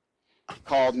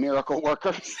called Miracle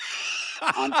Workers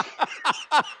on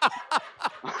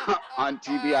on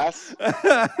TBS.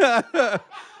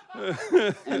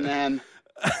 And then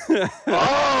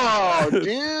oh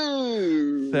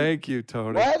dude. Thank you,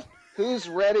 Tony. What? Who's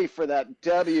ready for that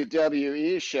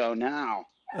WWE show now?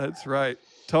 That's right.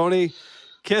 Tony,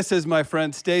 kisses, my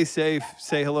friend. Stay safe.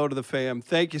 Say hello to the fam.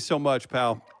 Thank you so much,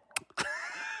 pal.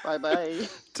 Bye-bye.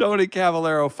 Tony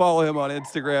Cavallero. Follow him on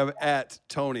Instagram at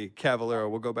Tony Cavallero.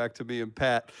 We'll go back to me and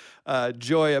Pat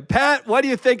Joya. Pat, what do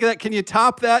you think of that? Can you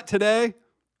top that today?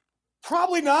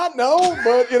 Probably not, no.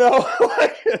 But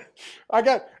like, I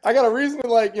got a reason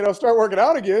to start working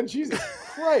out again. Jesus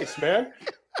Christ, man.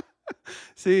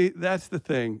 See, that's the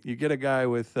thing. You get a guy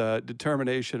with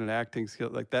determination and acting skill.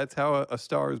 Like, that's how a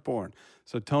star is born.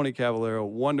 So Tony Cavallero,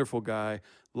 wonderful guy.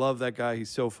 Love that guy. He's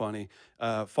so funny.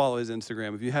 Follow his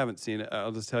Instagram. If you haven't seen it,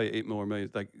 I'll just tell you 8 more million.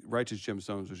 Like, Righteous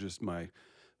Gemstones was just my,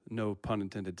 no pun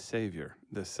intended, savior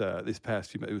this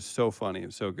past few months. It was so funny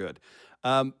and so good.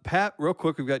 Pat, real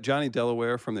quick, we've got Johnny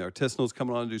Delaware from the Artisanals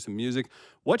coming on to do some music.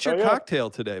 What's your cocktail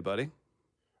today, buddy?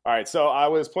 All right, so I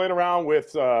was playing around with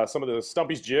some of the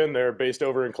Stumpy's Gin. They're based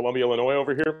over in Columbia, Illinois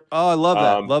over here. Oh, I love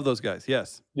that. Love those guys.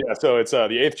 Yes. Yeah, so it's the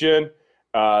 8th Gin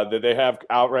that they have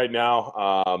out right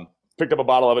now. Picked up a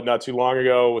bottle of it not too long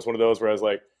ago. It was one of those where I was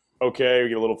like, okay, we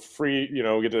get a little free, we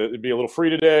get to be a little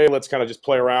free today. Let's kind of just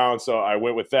play around. So I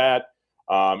went with that.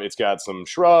 It's got some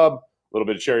shrub, a little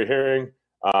bit of cherry herring.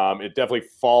 It definitely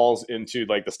falls into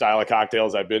like the style of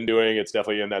cocktails I've been doing. It's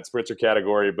definitely in that spritzer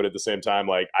category, but at the same time,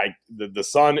 like the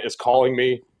sun is calling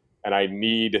me and I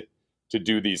need to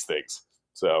do these things.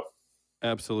 So.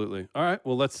 Absolutely. All right.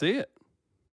 Well, let's see it.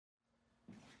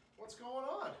 What's going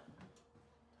on?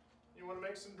 You want to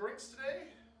make some drinks today?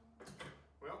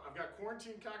 Well, I've got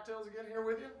quarantine cocktails again here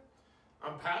with you.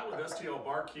 I'm Pat with STL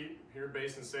Barkeep here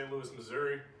based in St. Louis,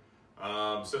 Missouri.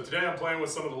 So today I'm playing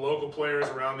with some of the local players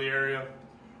around the area.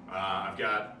 I've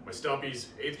got my Stumpy's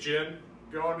 8th Gin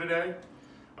going today.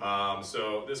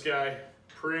 So this guy,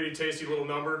 pretty tasty little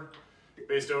number,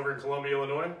 based over in Columbia,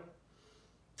 Illinois.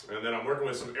 And then I'm working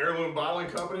with some Heirloom Bottling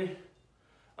Company,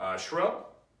 Shrub.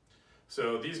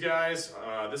 So these guys,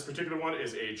 this particular one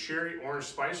is a cherry orange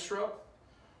spice shrub.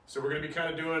 So we're gonna be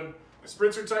kind of doing a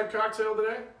spritzer type cocktail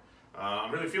today.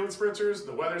 I'm really feeling spritzers.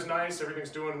 The weather's nice,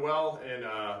 everything's doing well in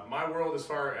my world as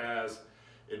far as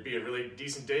it being really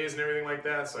decent days and everything like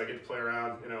that. So I get to play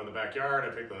around, in the backyard. I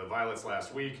picked the violets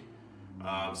last week.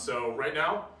 So right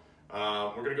now,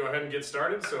 we're gonna go ahead and get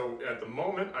started. So at the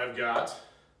moment, we're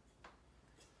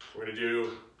gonna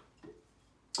do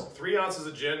 3 ounces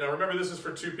of gin. Now remember, this is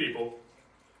for 2 people.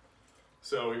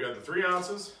 So we've got the 3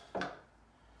 ounces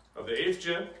of the 8th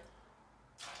Gin.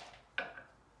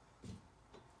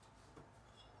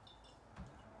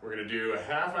 We're gonna do a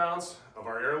 1/2 ounce of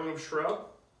our Heirloom Shrub.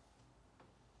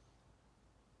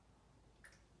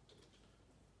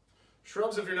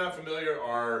 Shrubs, if you're not familiar,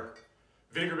 are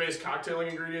vinegar-based cocktailing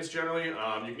ingredients generally. You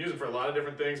can use them for a lot of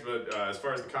different things, but as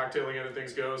far as the cocktailing end of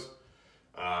things goes,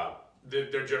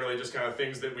 they're generally just kind of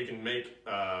things that we can make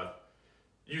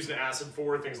use an acid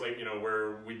for, things like,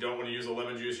 where we don't want to use a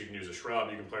lemon juice, you can use a shrub,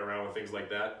 you can play around with things like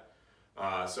that.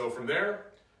 So from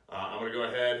there, I'm going to go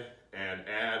ahead and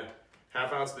add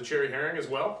 1/2 ounce of the cherry herring as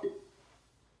well.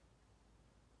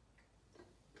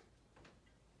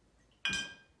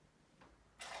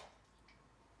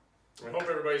 I hope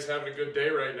everybody's having a good day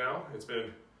right now. It's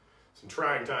been some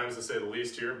trying times to say the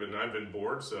least here, but I've been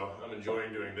bored, so I'm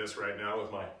enjoying doing this right now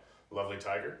with my lovely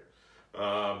tiger.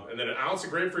 And then 1 ounce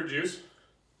of grapefruit juice.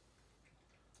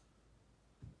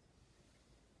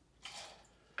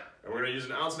 And we're going to use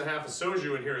 1.5 ounces of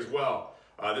soju in here as well.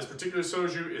 This particular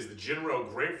soju is the Jinro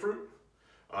grapefruit.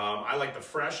 I like the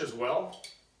fresh as well.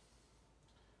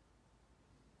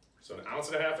 So 1.5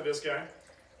 ounces of this guy.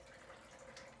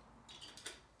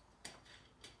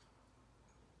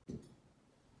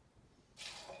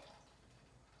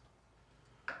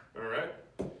 All right,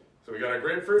 so we got our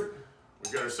grapefruit,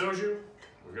 we've got our soju,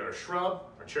 we've got our shrub,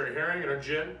 our cherry herring, and our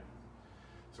gin.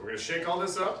 So we're gonna shake all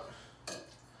this up.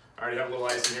 I already have a little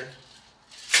ice in here.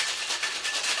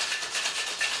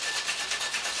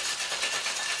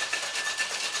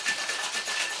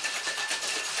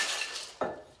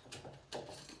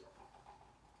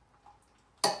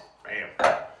 Bam.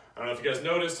 I don't know if you guys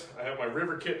noticed, I have my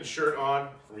River Kitten shirt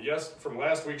on from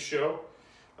last week's show.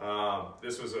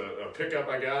 This was a pickup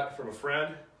I got from a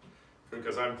friend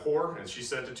because I'm poor, and she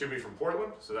sent it to me from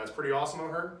Portland, so that's pretty awesome of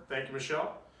her. Thank you,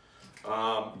 Michelle.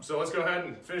 So let's go ahead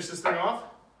and finish this thing off.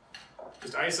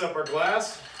 Just ice up our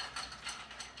glass.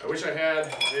 I wish I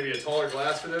had maybe a taller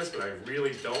glass for this, but I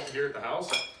really don't here at the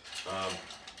house. I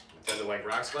tend to like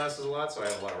rocks glasses a lot, so I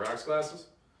have a lot of rocks glasses.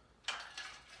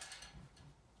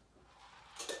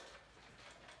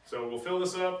 So we'll fill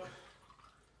this up.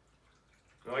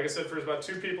 Now, like I said, for about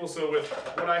 2 people, so with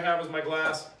what I have as my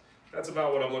glass, that's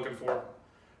about what I'm looking for.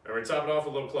 And we're top it off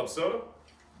with a little club soda.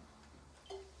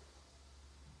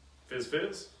 Fizz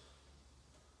fizz.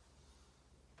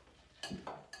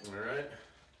 All right.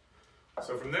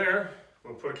 So from there,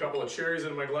 we'll put a couple of cherries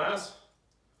into my glass.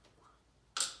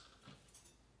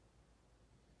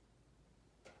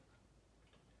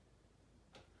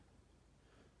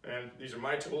 And these are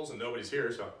my tools and nobody's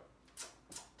here, so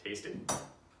taste it.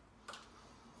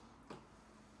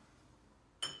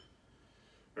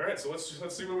 All right, so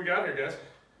let's see what we got here, guys.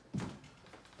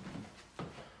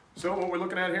 So what we're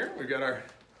looking at here, we've got our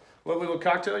lovely little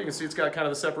cocktail. You can see it's got kind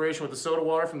of the separation with the soda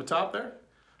water from the top there.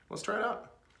 Let's try it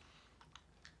out.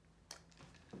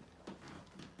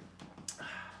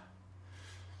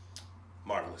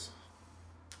 Marvelous.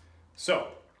 So,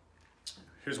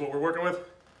 here's what we're working with.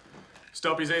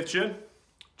 Stumpy's 8th Gin,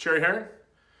 Cherry Herring.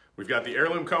 We've got the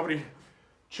Heirloom Company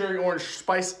Cherry Orange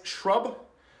Spice Shrub.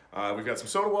 We've got some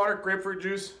soda water, grapefruit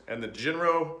juice, and the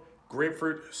Jinro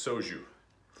Grapefruit Soju.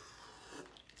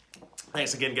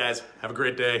 Thanks again, guys. Have a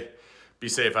great day. Be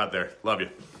safe out there. Love you.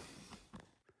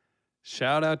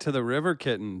 Shout out to the River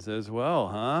Kittens as well,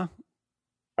 huh?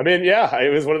 I mean, yeah, it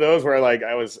was one of those where like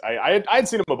I'd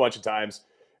seen them a bunch of times,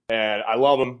 and I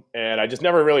love them, and I just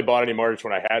never really bought any merch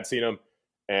when I had seen them.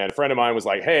 And a friend of mine was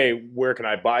like, "Hey, where can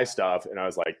I buy stuff?" And I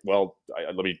was like, "Well,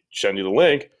 let me send you the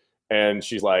link." And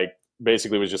she's like,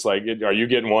 basically was just like, "Are you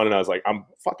getting one?" And I was like, "I'm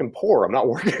fucking poor. I'm not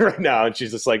working right now." And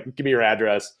she's just like, "Give me your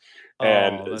address,"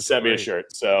 and sent me a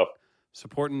shirt. So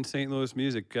supporting St. Louis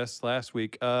music. Guest last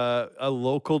week, a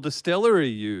local distillery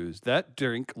used that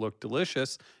drink. Looked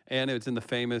delicious, and it's in the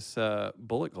famous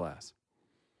Bullet glass.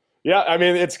 Yeah, I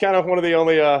mean, it's kind of one of the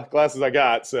only glasses I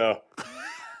got. So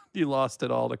you lost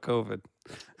it all to COVID.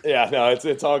 Yeah, no,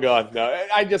 it's all gone. No,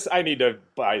 I need to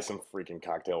buy some freaking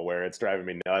cocktail ware. It's driving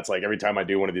me nuts. Like every time I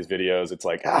do one of these videos, it's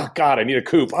like, oh God, I need a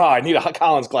coupe. Oh, I need a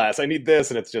Collins glass. I need this,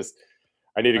 and it's just,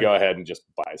 I need to go ahead and just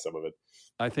buy some of it.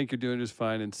 I think you're doing just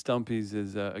fine. And Stumpy's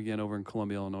is again over in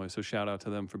Columbia, Illinois. So shout out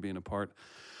to them for being a part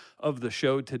of the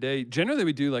show today. Generally,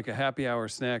 we do like a happy hour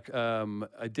snack.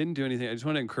 I didn't do anything. I just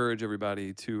want to encourage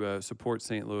everybody to support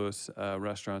St. Louis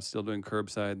restaurants. Still doing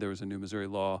curbside. There was a new Missouri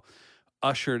law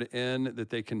ushered in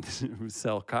that they can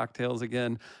sell cocktails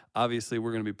again. Obviously, we're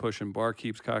going to be pushing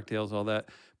Barkeep's cocktails, all that.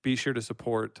 Be sure to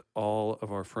support all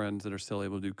of our friends that are still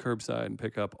able to do curbside and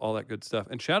pick up all that good stuff.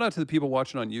 And shout out to the people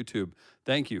watching on YouTube.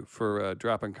 Thank you for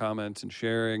dropping comments and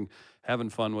sharing, having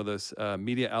fun with us.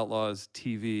 Media Outlaws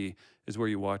TV is where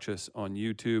you watch us on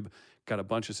YouTube. Got a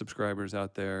bunch of subscribers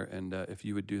out there, and if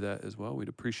you would do that as well, we'd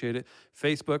appreciate it.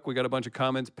 Facebook, we got a bunch of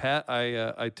comments. Pat,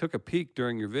 I took a peek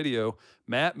during your video.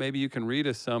 Matt, maybe you can read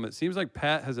us some. It seems like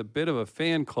Pat has a bit of a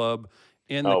fan club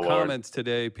in the comments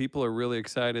today. People are really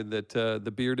excited that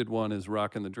the bearded one is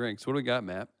rocking the drinks. What do we got,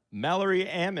 Matt? Mallory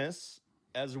Amos,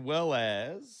 as well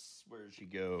as, where did she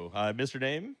go? Mr.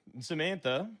 Name,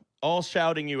 Samantha, all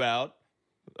shouting you out.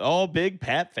 All big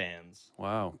Pat fans.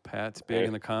 Wow, Pat's big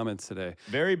in the comments today.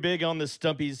 Very big on the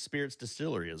Stumpy's Spirits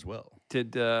Distillery as well.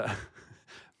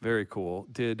 Very cool.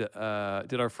 Did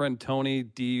our friend Tony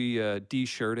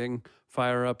D-shirting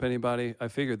fire up anybody? I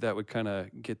figured that would kind of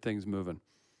get things moving.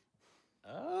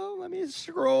 Oh, let me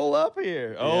scroll up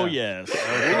here. Oh, yes.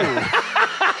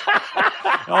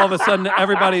 All of a sudden,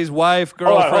 everybody's wife,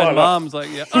 girlfriend, mom's like,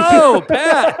 yeah. Oh,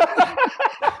 Pat!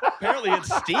 Apparently,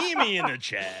 it's steamy in the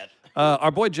chat.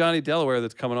 Our boy Johnny Delaware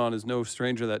that's coming on is no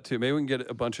stranger to that, too. Maybe we can get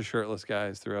a bunch of shirtless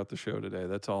guys throughout the show today.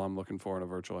 That's all I'm looking for in a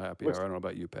virtual happy hour. I don't know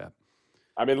about you, Pat.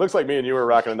 I mean, it looks like me and you were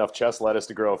rocking enough chest lettuce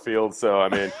to grow a field, so, I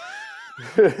mean...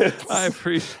 I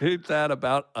appreciate that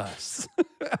about us.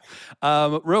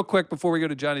 Real quick before we go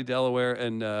to Johnny Delaware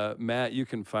and Matt, you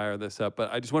can fire this up,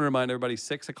 but I just want to remind everybody,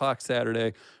 6 o'clock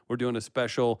Saturday, we're doing a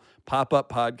special pop-up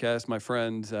podcast. My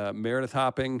friends Meredith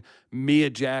Hopping, Mia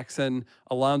Jackson,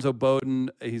 Alonzo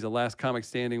Bowden. He's a Last Comic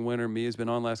Standing winner. Mia's been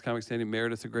on Last Comic Standing.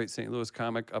 Meredith's a great St. Louis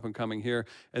comic, up and coming here.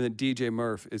 And then DJ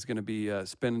Murph is going to be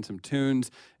spinning some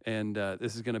tunes, and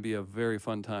this is going to be a very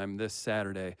fun time this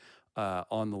Saturday.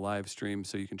 On the live stream,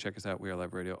 so you can check us out. We Are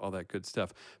Live Radio, all that good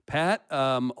stuff. Pat,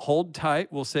 hold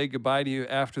tight. We'll say goodbye to you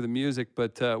after the music,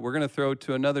 but we're going to throw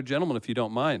to another gentleman if you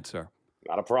don't mind, sir.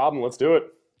 Not a problem. Let's do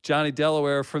it. Johnny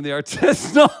Delaware from the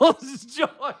Artisanals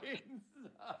joins.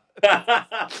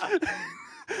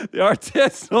 The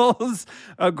Artisanals,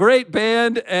 a great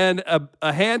band and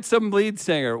a handsome lead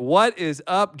singer. What is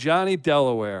up, Johnny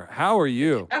Delaware? How are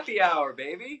you? Happy hour,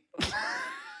 baby.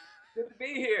 Good to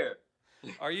be here.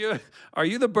 Are you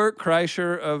the Bert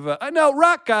Kreischer of? I know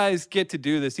rock guys get to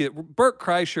do this. Bert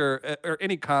Kreischer or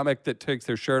any comic that takes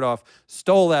their shirt off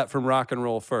stole that from rock and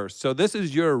roll first. So this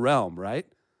is your realm, right?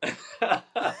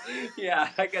 Yeah,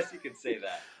 I guess you could say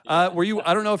that. Yeah. Were you?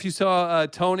 I don't know if you saw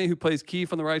Tony, who plays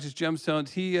Keith on the Righteous Gemstones.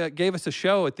 He gave us a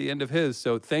show at the end of his.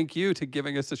 So thank you to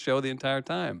giving us a show the entire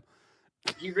time.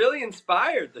 You really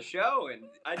inspired the show, and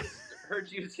I just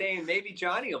heard you saying maybe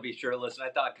Johnny will be shirtless, and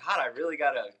I thought, God, I really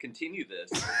got to continue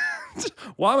this.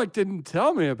 Womack didn't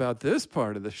tell me about this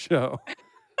part of the show.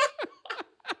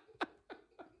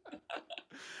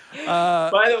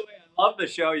 By the way, I love the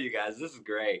show, you guys. This is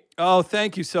great. Oh,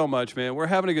 thank you so much, man. We're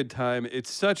having a good time.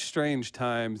 It's such strange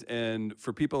times, and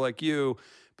for people like you,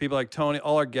 people like Tony,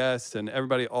 all our guests, and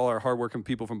everybody, all our hardworking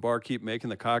people from Barkeep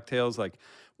making the cocktails, like,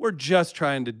 we're just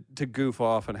trying to goof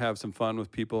off and have some fun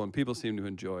with people, and people seem to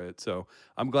enjoy it. So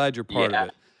I'm glad you're part of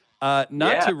it.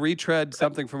 Not to retread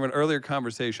something from an earlier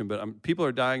conversation, but people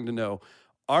are dying to know,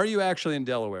 are you actually in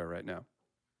Delaware right now?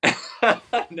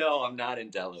 No, I'm not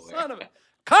in Delaware. Son of a...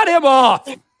 Cut him off!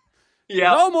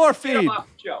 Yeah. No more Get him feed. off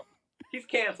the show. He's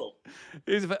canceled.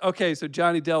 Okay, so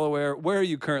Johnny Delaware, where are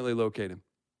you currently located?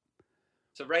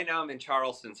 So right now I'm in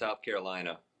Charleston, South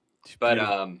Carolina. It's But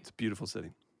beautiful. It's a beautiful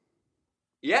city.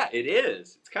 yeah, it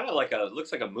is. It's kind of like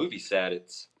looks like a movie set.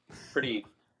 It's pretty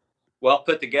well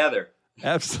put together.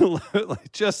 Absolutely.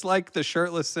 Just like the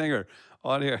shirtless singer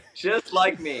on here. Just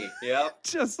like me. Yep.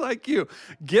 Just like you.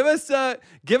 Give us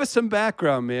some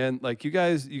background, man. Like you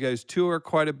guys tour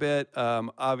quite a bit.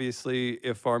 Obviously,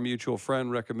 if our mutual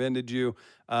friend recommended you,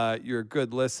 you're a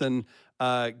good listen.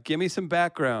 Give me some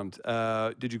background.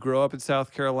 Did you grow up in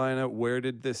South Carolina? Where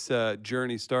did this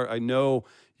journey start? I know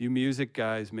you music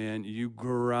guys, man, you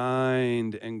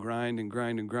grind and grind and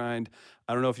grind and grind.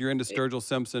 I don't know if you're into Sturgill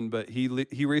Simpson, but he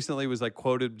recently was like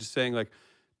quoted just saying like,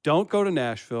 don't go to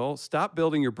Nashville. Stop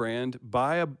building your brand.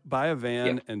 Buy a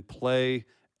van and play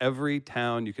every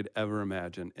town you could ever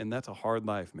imagine. And that's a hard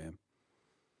life, man.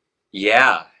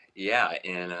 Yeah,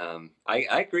 and I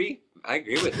agree. I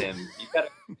agree with him.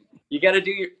 You gotta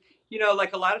do your,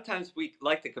 like a lot of times we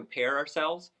like to compare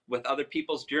ourselves with other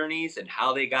people's journeys and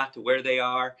how they got to where they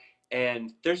are,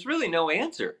 and there's really no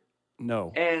answer.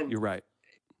 No, and you're right.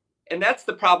 And that's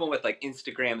the problem with like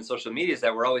Instagram and social media is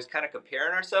that we're always kind of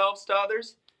comparing ourselves to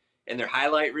others and their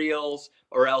highlight reels,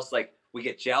 or else like we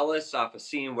get jealous off of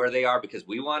seeing where they are because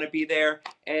we want to be there.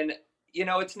 And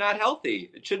it's not healthy.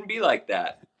 It shouldn't be like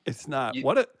that. It's not.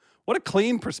 What a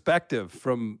clean perspective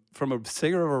from a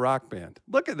singer of a rock band.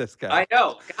 Look at this guy. I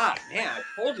know. God, man,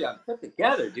 I told you I'm put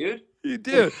together, dude. You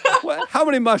do. How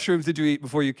many mushrooms did you eat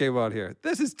before you came out here?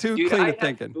 This is too clean of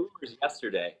thinking. I had boomers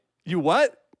yesterday. You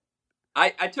what? I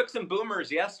took some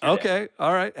boomers yesterday. Okay.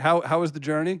 All right. How was the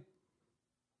journey?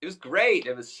 It was great.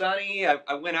 It was sunny.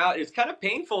 I went out. It was kind of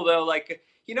painful though. Like,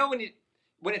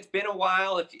 when it's been a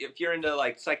while, if you're into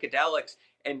like psychedelics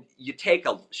and you take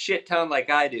a shit ton like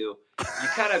I do, you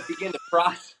kind of begin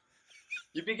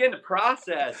to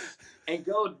process and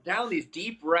go down these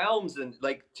deep realms and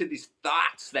like to these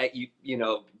thoughts that you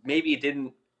maybe you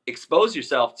didn't expose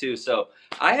yourself to. So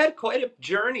I had quite a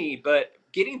journey, but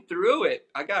getting through it,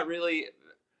 I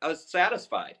was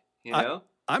satisfied,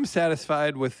 I'm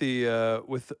satisfied with the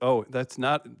that's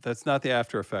not the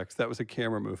After Effects. That was a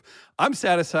camera move. I'm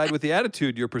satisfied with the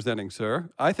attitude you're presenting, sir.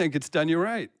 I think it's done you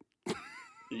right.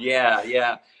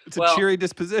 Yeah. It's a cheery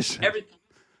disposition.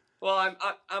 Well,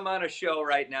 I'm on a show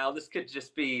right now. This could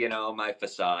just be, my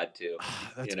facade too.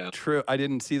 That's true. I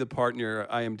didn't see the part in your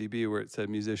IMDb where it said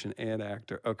musician and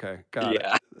actor. Okay, got it.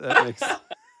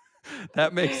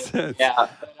 That makes sense. Yeah.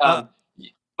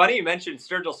 Funny you mentioned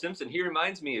Sturgill Simpson. He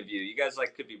reminds me of you. You guys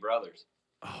could be brothers.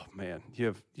 Oh man,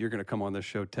 you're gonna come on this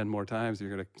show 10 more times.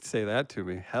 You're gonna say that to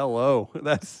me. Hello,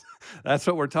 that's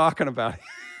what we're talking about.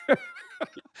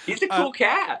 He's a cool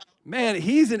cat. Man,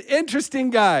 he's an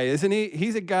interesting guy, isn't he?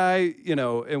 He's a guy,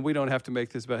 and we don't have to make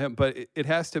this about him, but it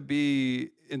has to be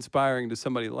inspiring to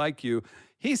somebody like you.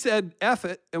 He said F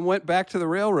it and went back to the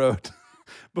railroad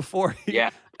before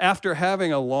after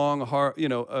having a long, hard,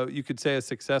 you could say a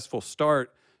successful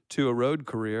start to a road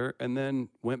career, and then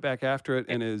went back after it.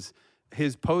 And his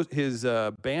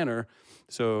banner,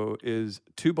 so is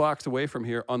 2 blocks away from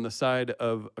here on the side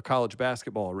of a college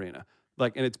basketball arena.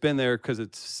 Like, and it's been there because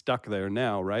it's stuck there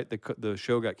now, right? The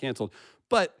show got canceled,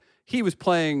 but he was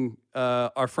playing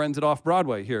our friends at Off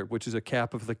Broadway here, which is a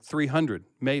cap of like 300,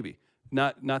 maybe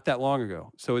not that long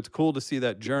ago. So it's cool to see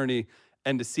that journey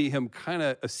and to see him kind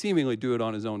of seemingly do it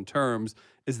on his own terms.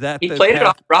 Is that he played it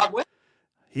off Broadway?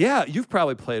 Yeah, you've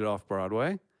probably played it off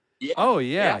Broadway. Yeah. Oh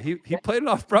yeah, he played it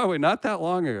off Broadway not that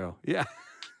long ago. Yeah.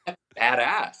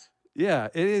 Badass. Yeah,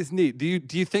 it is neat. Do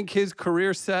you think his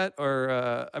career set,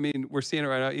 or we're seeing it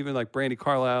right now, even like Brandi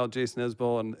Carlile, Jason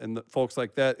Isbell, and the folks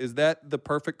like that. Is that the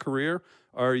perfect career?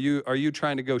 Or are you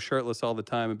trying to go shirtless all the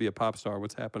time and be a pop star?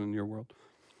 What's happening in your world?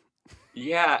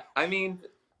 Yeah, I mean,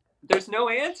 there's no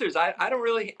answers. I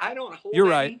don't hold You're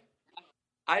any. right.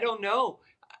 I don't know.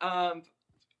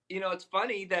 It's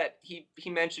funny that he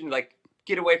mentioned like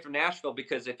get away from Nashville,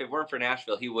 because if it weren't for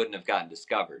Nashville, he wouldn't have gotten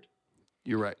discovered.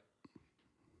 You're right.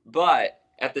 But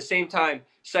at the same time,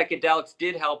 psychedelics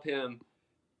did help him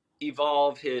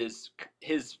evolve his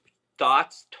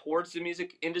thoughts towards the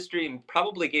music industry, and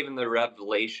probably gave him the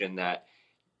revelation that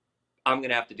I'm going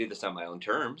to have to do this on my own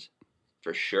terms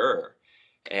for sure.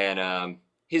 And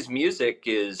his music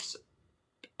is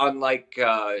unlike,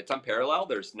 it's unparalleled.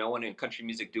 There's no one in country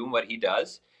music doing what he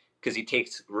does, because he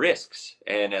takes risks.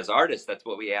 And as artists, that's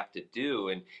what we have to do,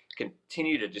 and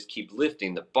continue to just keep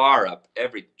lifting the bar up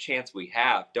every chance we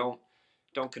have. Don't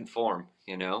conform,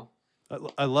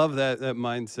 I love that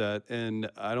mindset, and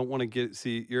I don't want to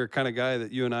see. You're a kind of guy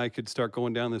that you and I could start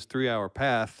going down this 3-hour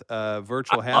path,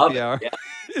 virtual happy hour. Yeah.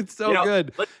 It's so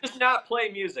good. Let's just not play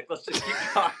music. Let's just keep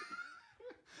talking.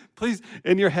 Please,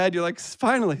 in your head, you're like,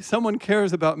 finally, someone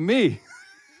cares about me.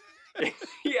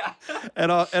 Yeah.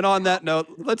 And on that note,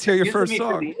 let's hear your Using first me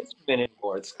song. for the instrument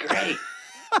anymore. It's great.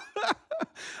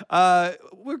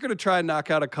 We're going to try and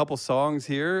knock out a couple songs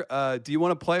here. Do you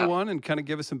want to play one and kind of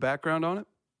give us some background on it?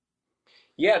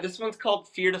 Yeah, this one's called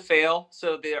Fear to Fail.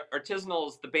 So the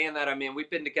Artisanals, the band that I'm in, we've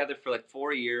been together for like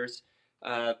 4 years.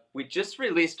 We just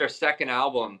released our second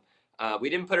album. We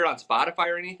didn't put it on Spotify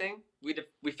or anything.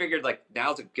 We figured like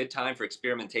now's a good time for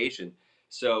experimentation.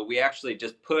 So we actually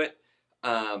just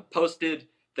posted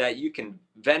that you can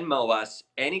Venmo us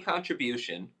any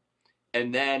contribution,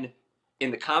 and then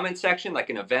in the comment section, like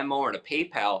in a Venmo or in a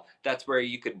PayPal, that's where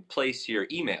you could place your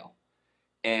email.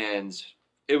 And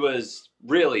it was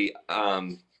really,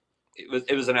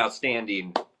 it was an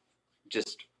outstanding,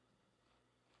 just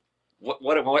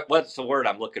what's the word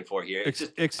I'm looking for here? It's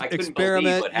just, I couldn't experiment.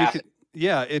 believe what happened.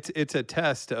 Yeah, it's a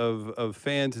test of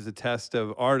fans. It's a test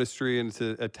of artistry, and it's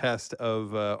a test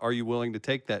of are you willing to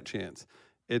take that chance?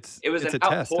 It was an a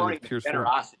test outpouring of pure of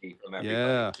generosity from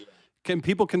everybody. Yeah.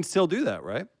 People can still do that,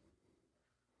 right?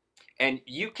 And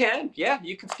you can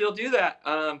still do that.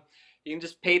 You can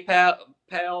just PayPal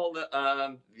the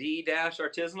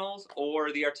Artisanals,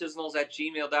 or the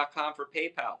Artisanals@gmail.com for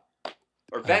PayPal,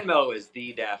 or Venmo is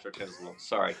the Artisanals.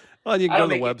 Sorry. Well, you can go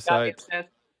to the website.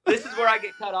 This is where I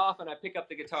get cut off and I pick up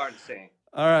the guitar and sing.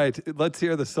 All right, let's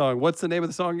hear the song. What's the name of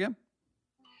the song again?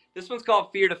 This one's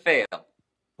called Fear to Fail.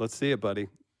 Let's see it, buddy.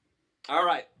 All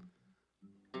right.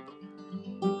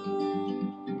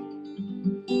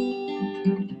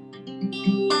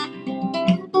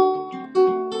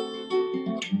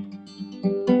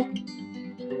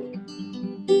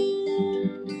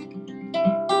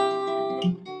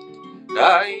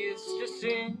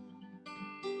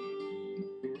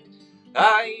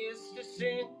 I used to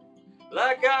sing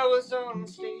like I was on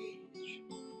stage,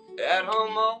 at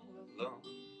home all alone,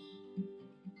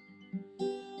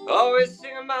 always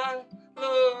singing my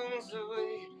lungs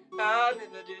away. I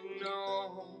never did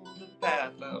know the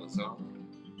path I was on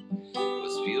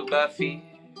was fueled by fear,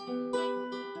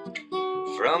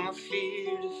 from a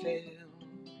fear to fail,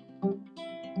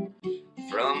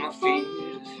 from a fear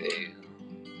to fail.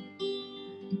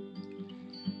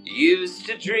 Used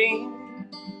to dream,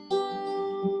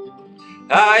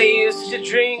 I used to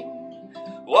dream,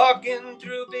 walking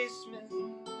through a basement,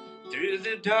 through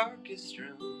the darkest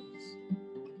rooms,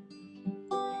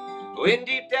 when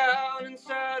deep down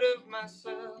inside of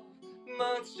myself,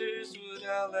 monsters would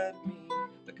howl at me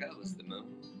like I was the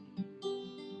moon.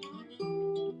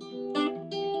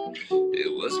 It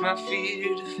was my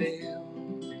fear to fail,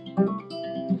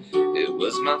 it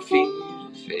was my fear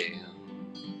to fail.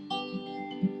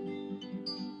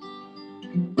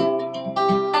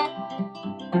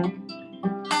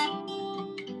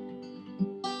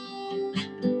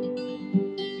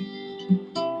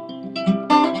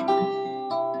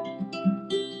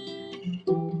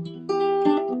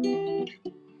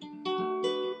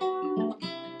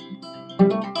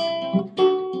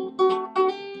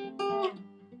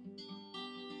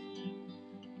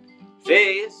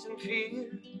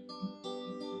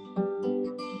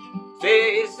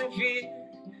 Facing fear,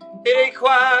 it ain't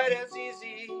quite as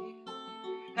easy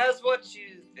as what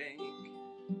you think.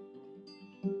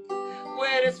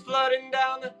 When it's flooding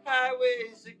down the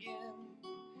highways again,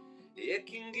 it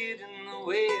can get in the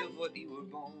way of what you were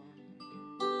born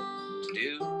to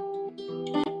do.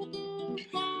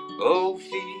 Oh,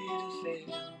 fear to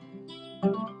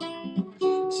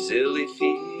fail, silly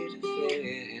fear to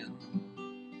fail.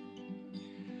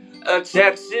 A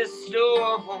Texas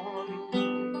storm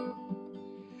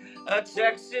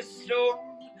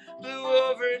blew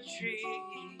over a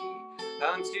tree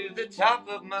onto the top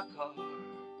of my car.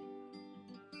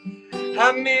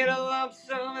 I made a lump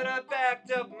sum and I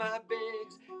packed up my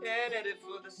bags and headed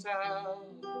for the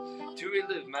south to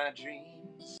relive my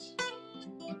dreams.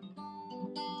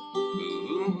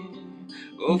 Ooh,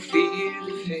 oh, fear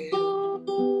to fail,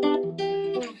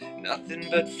 nothing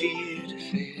but fear to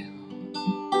fail.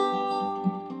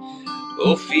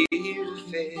 Oh, fear to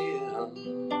fail,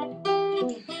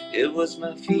 it was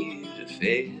my fear to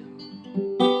fail.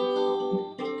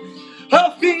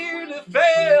 Oh, fear to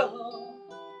fail,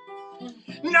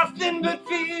 nothing but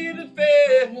fear to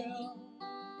fail.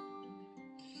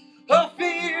 Oh,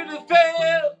 fear to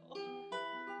fail,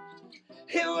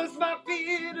 it was my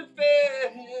fear to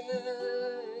fail.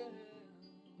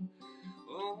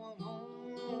 Oh, oh,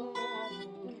 oh.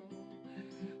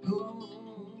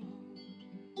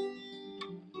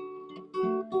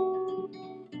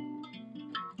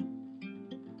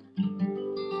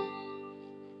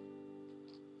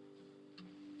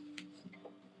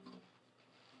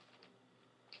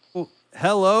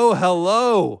 Hello,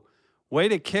 hello. Way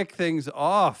to kick things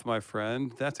off, my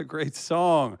friend. That's a great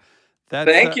song. That's,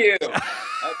 Thank you.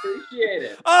 I appreciate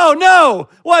it. Oh, no.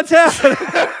 What's happening?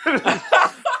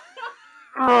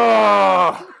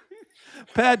 Oh.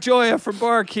 Pat Joya from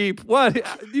Barkeep. What?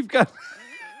 You've got...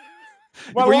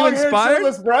 My Were you long-haired inspired?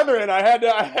 shirtless brethren. I had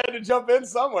to jump in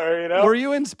somewhere, you know. Were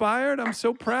you inspired? I'm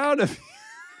so proud of you.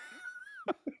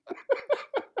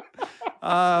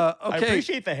 I Okay.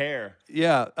 appreciate the hair.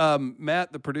 Yeah.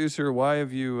 Matt, the producer, why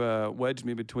have you wedged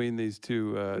me between these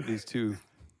two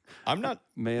I'm not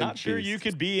sure you beasts?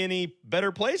 could be any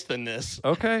better place than this.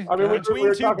 Okay. I mean, we Between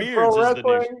were two talking beards pro is the news.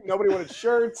 wrestling. Nobody wanted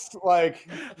shirts. Like,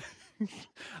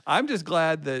 I'm just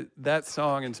glad that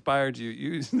song inspired you.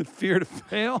 Using the fear to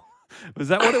fail. Was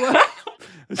that what it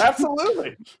was?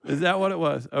 absolutely. Is that what it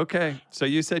was? Okay. So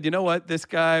you said, you know what? This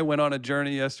guy went on a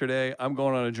journey yesterday. I'm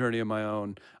going on a journey of my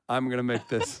own. I'm going to make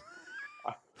this.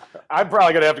 I'm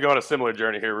probably gonna have to go on a similar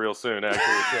journey here real soon.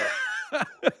 Actually,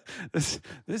 so.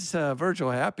 This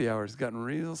virtual happy hour has gotten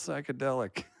real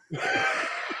psychedelic.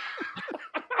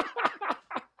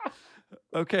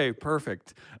 Okay,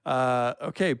 perfect.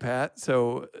 Okay, Pat.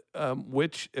 So, at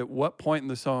what point in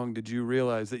the song did you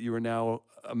realize that you were now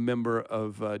a member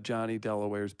of Johnny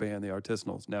Delaware's band, the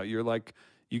Artisanals? Now you're like,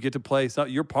 you get to play.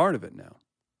 You're part of it now.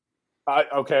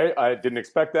 Okay, I didn't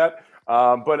expect that,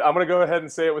 but I'm gonna go ahead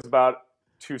and say it was about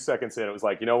 2 seconds in. It was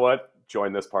like, you know what?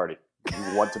 Join this party.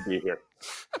 You want to be here.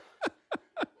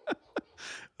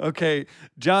 Okay,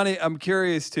 Johnny, I'm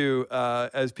curious too.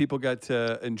 As people got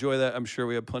to enjoy that, I'm sure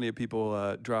we have plenty of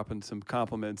people dropping some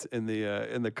compliments in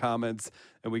the comments,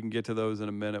 and we can get to those in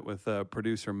a minute with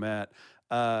producer Matt.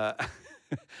 I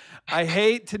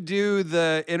hate to do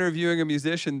the interviewing a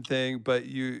musician thing, but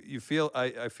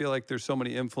I feel like there's so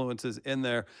many influences in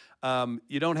there.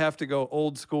 You don't have to go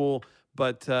old school,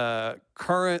 but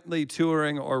currently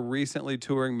touring or recently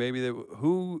touring, maybe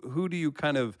who do you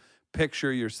kind of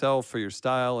picture yourself or your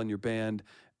style and your band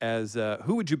as?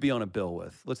 Who would you be on a bill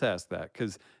with? Let's ask that,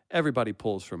 because everybody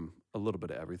pulls from a little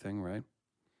bit of everything, right?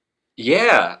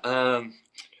 Yeah.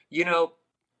 You know,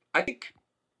 I think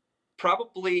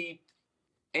probably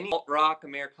any alt rock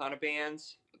Americana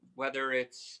bands, whether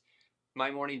it's My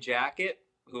Morning Jacket,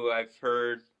 who I've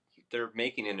heard they're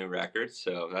making a new record,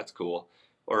 so that's cool.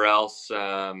 Or else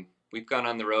we've gone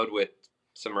on the road with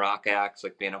some rock acts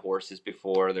like Band of Horses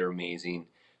before. They're amazing.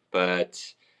 But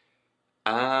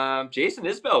Jason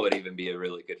Isbell would even be a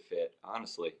really good fit,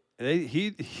 honestly.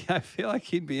 I feel like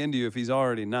he'd be into you if he's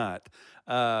already not.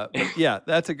 But yeah,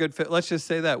 that's a good fit. Let's just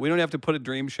say that. We don't have to put a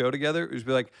dream show together. Just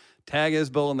be like, tag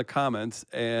Isbell in the comments,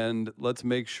 and let's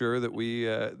make sure that we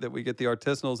get the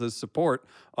Artisanals as support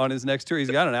on his next tour.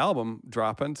 He's got an album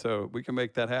dropping, so we can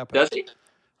make that happen. Does he?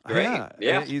 Great.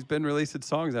 Yeah. He's been releasing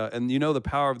songs out. And you know the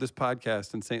power of this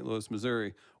podcast in St. Louis,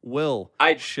 Missouri will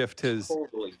shift his...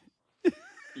 Totally.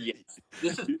 Yes.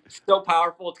 This is so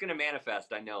powerful. It's going to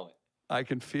manifest. I know it. I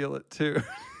can feel it too.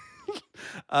 Do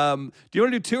you want to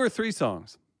do 2 or 3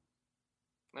 songs?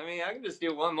 I mean, I can just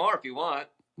do one more if you want.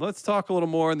 Let's talk a little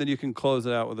more, and then you can close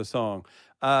it out with a song.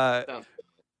 Sounds good.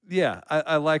 Yeah,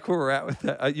 I like where we're at with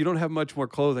that. You don't have much more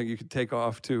clothing you could take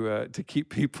off to keep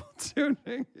people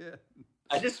tuning. Yeah.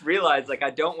 I just realized, like, I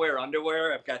don't wear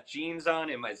underwear. I've got jeans on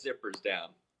and my zipper's down.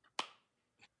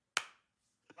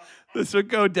 This would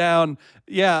go down.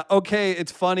 Yeah, okay,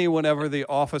 it's funny whenever the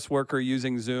office worker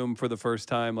using Zoom for the first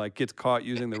time like gets caught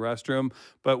using the restroom,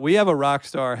 but we have a rock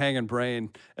star hanging brain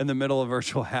in the middle of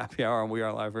virtual happy hour on We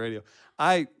Are Live Radio.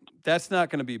 That's not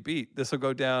going to be beat. This will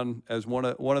go down as one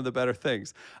of the better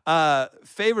things.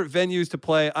 Favorite venues to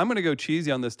play? I'm going to go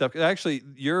cheesy on this stuff. Actually,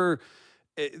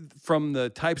 from the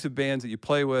types of bands that you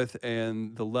play with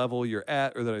and the level you're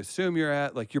at, or that I assume you're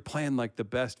at, like you're playing like the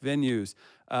best venues.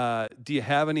 Do you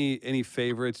have any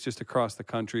favorites just across the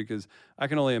country? Because I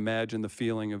can only imagine the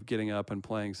feeling of getting up and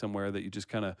playing somewhere that you just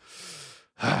kind of,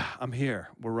 I'm here,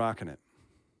 we're rocking it.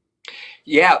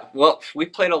 Yeah, well, we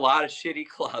played a lot of shitty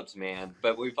clubs, man,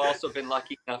 but we've also been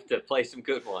lucky enough to play some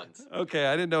good ones. Okay,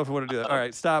 I didn't know if I want to do that. All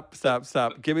right, stop.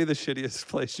 Give me the shittiest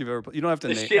place you've ever played. You don't have to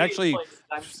The name. shittiest Actually,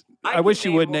 places, I can wish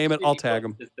you would more name it. I'll shitty tag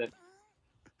them. places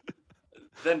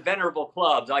than venerable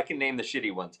clubs. I can name the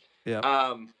shitty ones.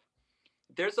 Yeah.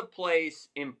 There's a place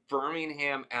in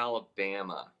Birmingham,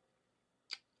 Alabama.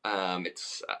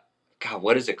 It's God,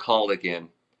 what is it called again?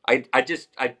 I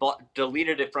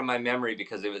deleted it from my memory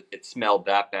because it smelled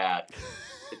that bad.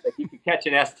 It's like you could catch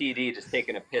an STD just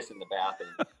taking a piss in the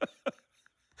bathroom.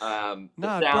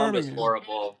 The sound is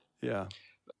horrible. Yeah.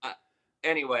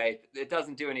 Anyway, it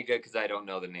doesn't do any good because I don't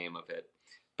know the name of it.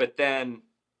 But then,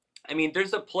 I mean,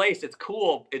 there's a place. It's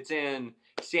cool. It's in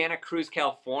Santa Cruz,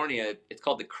 California. It's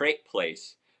called the Crate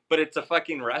Place, but it's a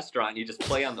fucking restaurant. You just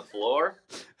play on the floor.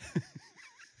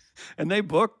 And they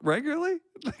book regularly?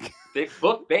 They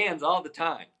book bands all the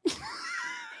time.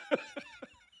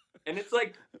 And it's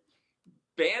like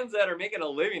bands that are making a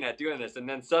living at doing this, and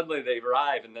then suddenly they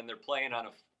arrive, and then they're playing on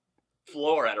a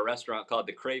floor at a restaurant called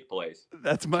the Crate Place.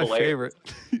 That's my favorite,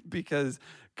 because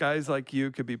guys like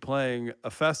you could be playing a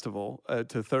festival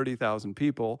to 30,000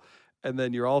 people, and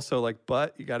then you're also like,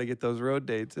 but you got to get those road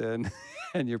dates in,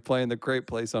 and you're playing the Crate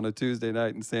Place on a Tuesday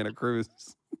night in Santa Cruz.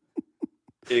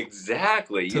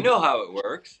 Exactly. You know how it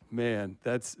works. Man,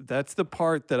 that's the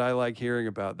part that I like hearing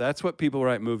about. That's what people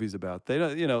write movies about. They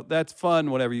don't, that's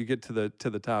fun whenever you get to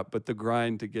the top, but the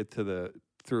grind to get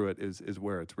through it is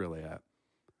where it's really at.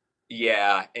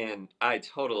 Yeah, and I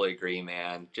totally agree,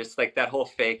 man. Just like that whole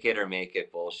fake it or make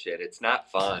it bullshit. It's not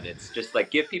fun. It's just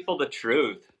like give people the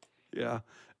truth. Yeah.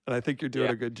 And I think you're doing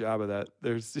a good job of that.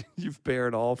 You've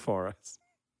bared all for us.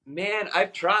 Man,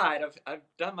 I've tried. I've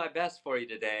done my best for you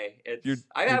today.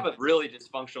 I have a really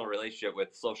dysfunctional relationship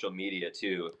with social media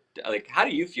too. Like, how do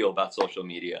you feel about social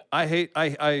media? I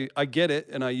get it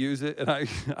and I use it,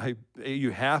 and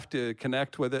you have to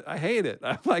connect with it. I hate it.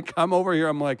 I'm over here.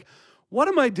 I'm like, what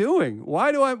am I doing? Why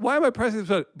am I pressing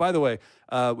this? By the way,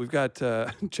 we've got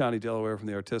Johnny Delaware from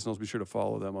the Artisanals. Be sure to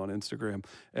follow them on Instagram.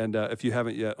 And if you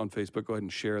haven't yet on Facebook, go ahead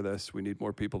and share this. We need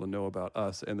more people to know about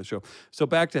us and the show. So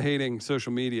back to hating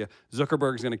social media.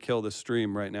 Zuckerberg's going to kill this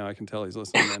stream right now. I can tell he's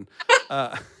listening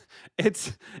in.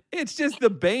 It's just the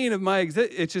bane of my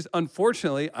existence. It's just,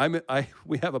 unfortunately,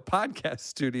 we have a podcast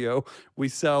studio. We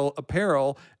sell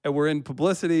apparel, and we're in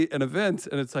publicity and events.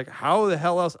 And it's like, how the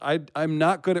hell else? I'm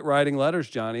not good at writing letters,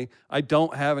 Johnny. I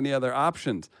don't have any other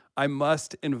options. I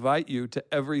must invite you to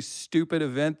every stupid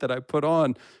event that I put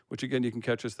on, which again, you can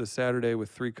catch us this Saturday with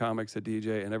 3 comics, a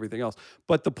DJ, and everything else.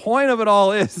 But the point of it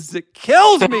all is it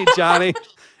kills me, Johnny.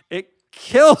 It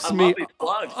kills me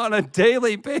on a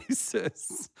daily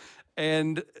basis.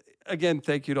 And again,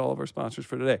 thank you to all of our sponsors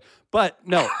for today. But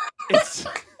no, it's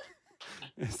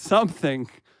something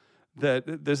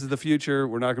that this is the future.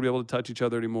 We're not going to be able to touch each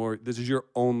other anymore. This is your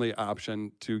only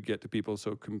option to get to people.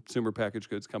 So consumer packaged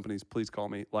goods companies, please call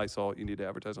me. Lysol, you need to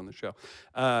advertise on the show.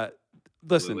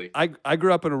 Listen, I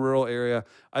grew up in a rural area.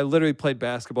 I literally played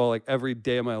basketball like every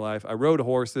day of my life. I rode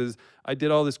horses. I did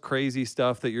all this crazy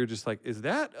stuff that you're just like, is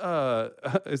that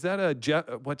a Jeff?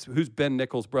 Who's Ben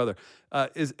Nichols' brother?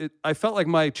 I felt like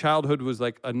my childhood was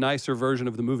like a nicer version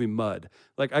of the movie Mud.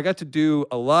 Like I got to do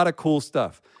a lot of cool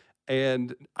stuff.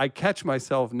 And I catch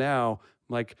myself now,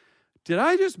 like, did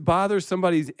I just bother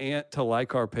somebody's aunt to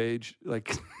like our page?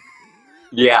 Like,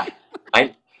 yeah,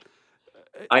 I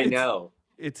know.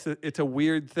 It's a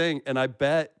weird thing. And I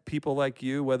bet people like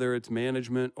you, whether it's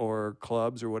management or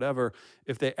clubs or whatever,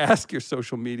 if they ask your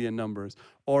social media numbers,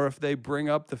 or if they bring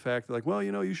up the fact that like, well,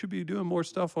 you should be doing more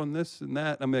stuff on this and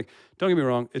that. I'm like, don't get me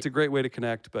wrong. It's a great way to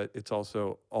connect, but it's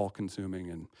also all consuming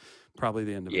and probably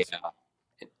the end of it. Yeah.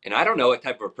 And I don't know what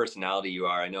type of personality you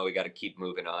are. I know we got to keep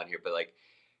moving on here, but like,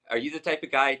 are you the type of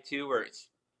guy too, where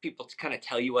people kind of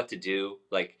tell you what to do?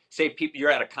 Like, say you're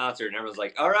at a concert and everyone's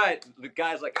like, all right, the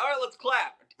guy's like, all right, let's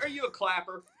clap. Are you a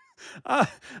clapper?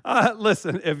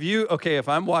 Listen, if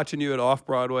I'm watching you at Off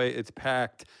Broadway, it's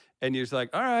packed, and you're just like,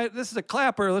 all right, this is a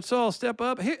clapper. Let's all step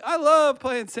up. Hey, I love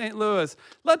playing St. Louis.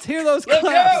 Let's hear those claps.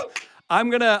 Go! I'm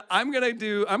gonna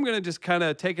just kind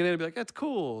of take it in and be like, that's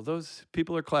cool. Those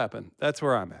people are clapping. That's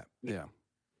where I'm at. Yeah.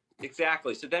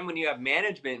 Exactly. So then when you have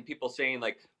management and people saying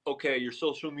like, okay, your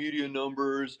social media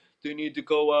numbers, they need to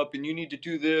go up and you need to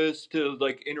do this to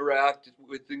like interact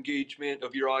with engagement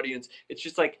of your audience. It's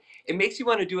just like, it makes you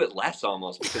want to do it less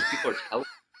almost because people are telling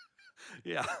you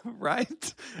Yeah,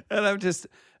 right. And I'm just,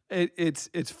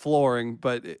 it's flooring,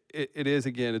 but it is,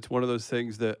 again, it's one of those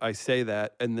things that I say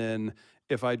that, and then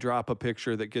if I drop a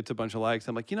picture that gets a bunch of likes,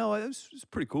 I'm like, you know what, it's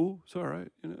pretty cool. It's all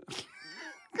right, you know.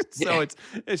 So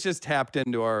it's just tapped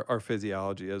into our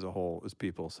physiology as a whole as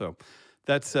people. So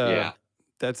that's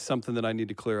that's something that I need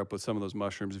to clear up with some of those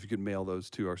mushrooms. If you could mail those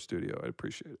to our studio, I'd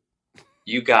appreciate it.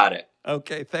 You got it.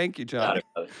 Okay, thank you, Got John. it,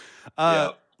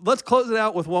 brother. Let's close it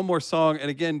out with one more song. And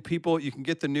again, people, you can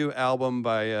get the new album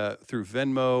by through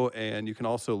Venmo, and you can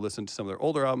also listen to some of their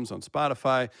older albums on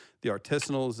Spotify, the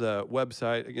Artisanals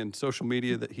website. Again, social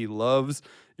media that he loves.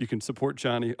 You can support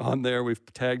Johnny on there. We've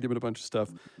tagged him in a bunch of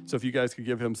stuff. So if you guys could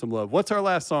give him some love. What's our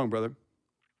last song, brother?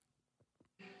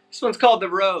 This one's called The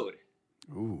Road.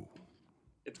 Ooh.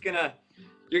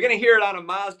 You're gonna hear it on a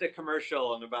Mazda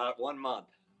commercial in about 1 month.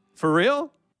 For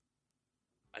real?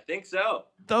 I think so.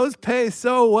 Those pay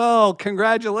so well.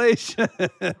 Congratulations.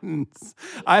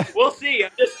 We'll see.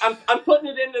 I'm putting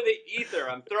it into the ether.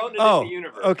 I'm throwing it in the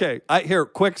universe. Okay.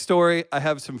 Quick story. I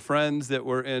have some friends that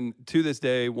were in, to this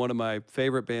day, one of my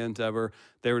favorite bands ever.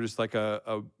 They were just like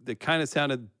they kind of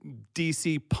sounded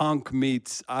DC punk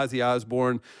meets Ozzy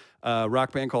Osbourne,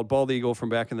 rock band called Bald Eagle from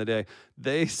back in the day.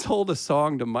 They sold a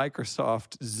song to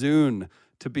Microsoft Zune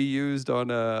to be used on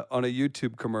a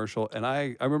YouTube commercial. And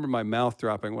I remember my mouth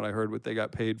dropping when I heard what they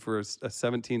got paid for a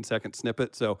 17-second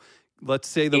snippet. So let's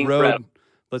say the road.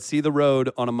 Let's see the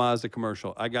road on a Mazda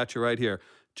commercial. I got you right here.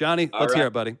 Johnny, let's hear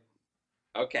it, buddy.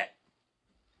 Okay.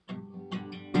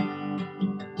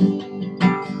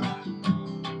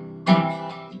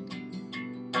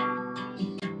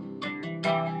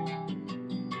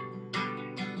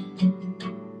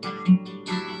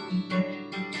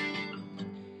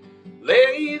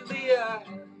 Lately I'm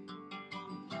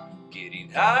getting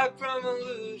high from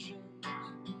illusions,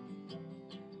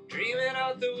 dreaming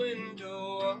out the window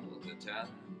all the time.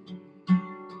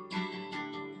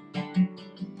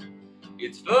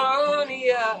 It's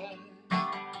funny, I've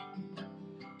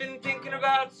been thinking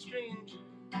about strangers.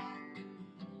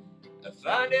 I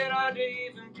find it hard to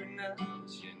even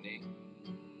pronounce your name.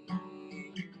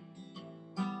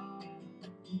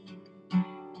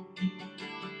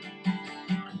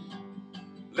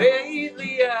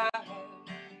 Lately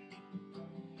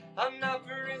I'm not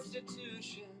for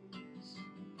institutions.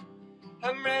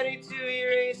 I'm ready to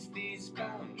erase these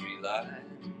boundary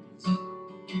lines.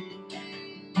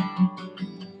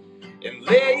 And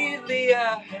lately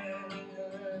I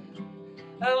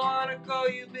wanna call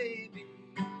you baby.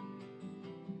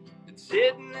 Been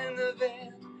sitting in the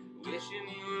van, wishing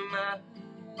you were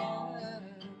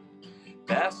mine,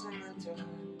 passing the time.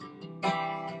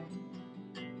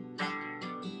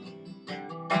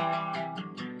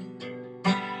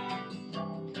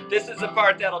 This is the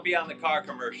part that'll be on the car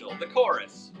commercial, the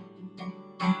chorus.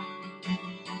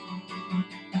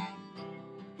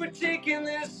 We're taking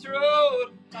this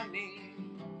road, honey,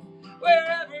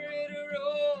 wherever it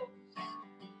rolls,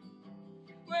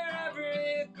 wherever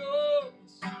it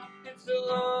goes. It's a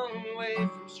long way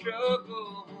from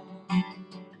struggle.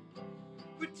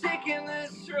 We're taking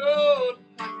this road,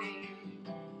 honey,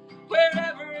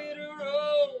 wherever it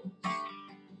rolls,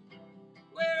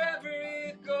 wherever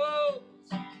it goes.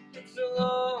 It's a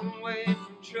long way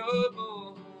from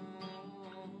trouble.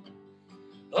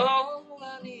 All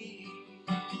I need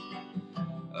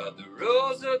are the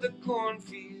rows of the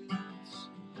cornfields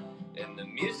and the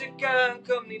music and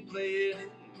company playing in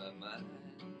my mind.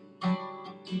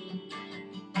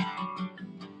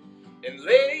 And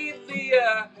lately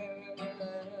I've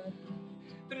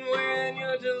been wearing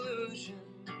your delusions.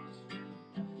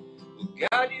 Well,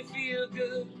 God, you feel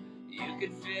good, you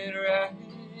could fit right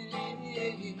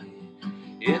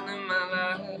into my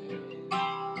life.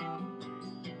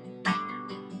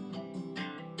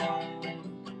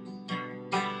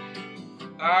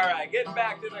 All right, get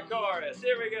back to the chorus.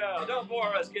 Here we go. Don't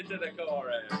bore us. Get to the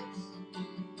chorus.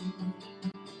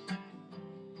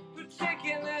 We're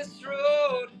taking this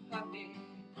road, honey,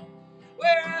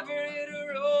 wherever it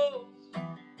rolls,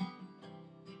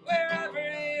 wherever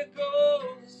it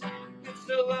goes. It's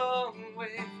a long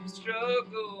way from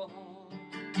struggle.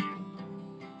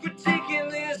 We're taking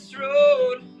this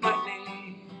road,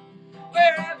 honey,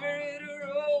 wherever it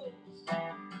rolls,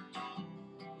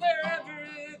 wherever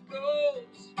it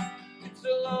goes. It's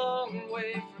a long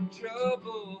way from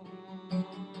trouble.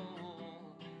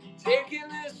 Taking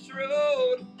this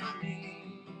road,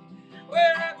 honey,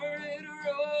 wherever it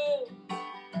rolls,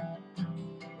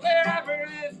 wherever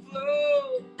it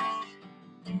flows.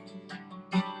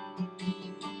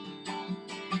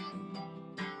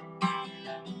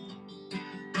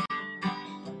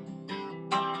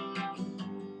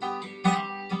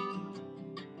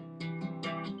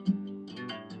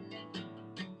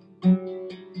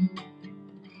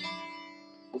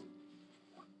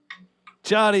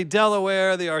 Johnny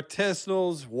Delaware, the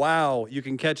Artisanals. Wow, you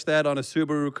can catch that on a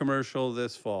Subaru commercial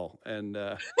this fall. And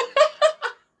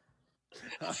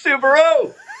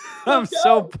Subaru. I'm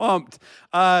so pumped.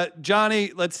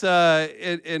 Johnny, let's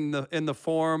in the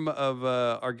form of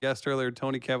our guest earlier,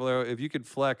 Tony Cavallero, if you could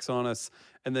flex on us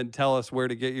and then tell us where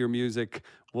to get your music,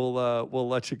 we'll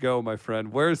let you go, my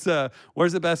friend. Where's the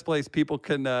best place people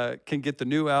can get the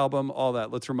new album, all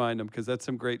that? Let's remind them, because that's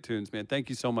some great tunes, man. Thank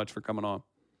you so much for coming on.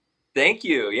 Thank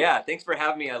you. Yeah, thanks for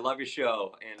having me. I love your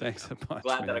show, and Thanks so much,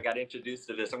 glad man. that I got introduced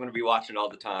to this. I'm going to be watching all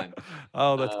the time.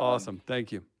 Oh, that's awesome.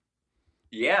 Thank you.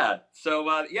 Yeah. So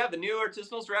the new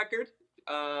Artisanals record.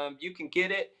 You can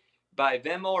get it by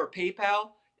Venmo or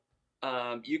PayPal.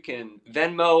 You can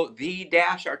Venmo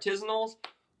the-Artisanals,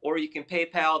 or you can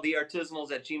PayPal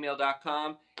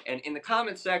theartisanals@gmail.com. And in the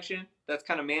comments section, that's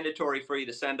kind of mandatory for you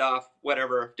to send off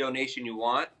whatever donation you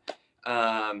want.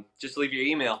 Just leave your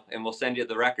email, and we'll send you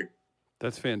the record.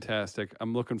 That's fantastic.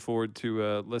 I'm looking forward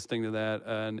to listening to that.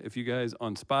 And if you guys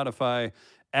on Spotify,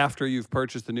 after you've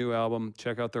purchased the new album,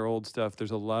 check out their old stuff. There's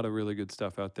a lot of really good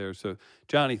stuff out there. So,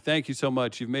 Johnny, thank you so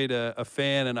much. You've made a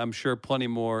fan, and I'm sure plenty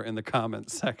more in the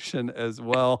comments section as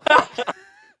well.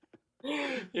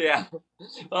 Yeah.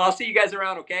 Well, I'll see you guys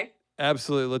around, okay?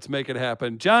 Absolutely. Let's make it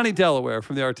happen. Johnny Delaware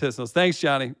from the Artisanals. Thanks,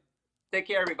 Johnny. Take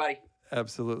care, everybody.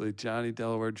 Absolutely. Johnny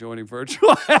Delaware joining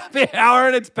virtual happy hour,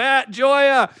 and it's Pat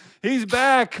Joya. He's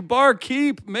back.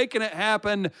 Barkeep, making it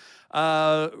happen.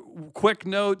 Quick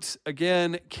notes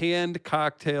again, canned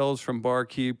cocktails from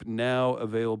Barkeep now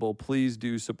available. Please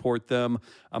do support them.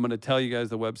 I'm going to tell you guys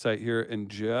the website here in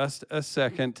just a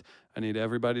second. I need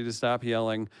everybody to stop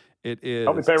yelling. It is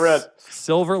Help me pay rent.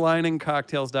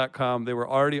 silverliningcocktails.com. They were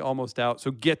already almost out, so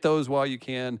get those while you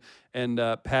can. And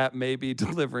Pat may be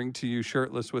delivering to you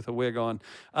shirtless with a wig on.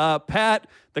 Pat,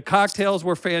 the cocktails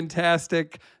were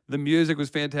fantastic. The music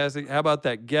was fantastic. How about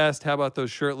that guest? How about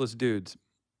those shirtless dudes?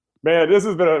 Man, this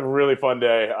has been a really fun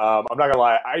day. I'm not gonna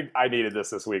lie, I needed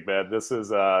this week, man. This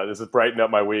is brightening up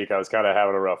my week. I was kind of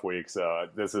having a rough week, so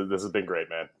this has been great,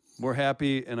 man. We're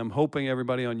happy, and I'm hoping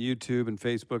everybody on YouTube and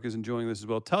Facebook is enjoying this as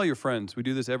well. Tell your friends. We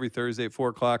do this every Thursday at 4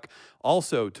 o'clock.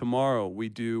 Also, tomorrow we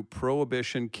do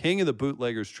Prohibition King of the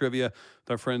Bootleggers trivia with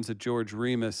our friends at George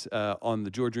Remus on the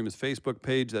George Remus Facebook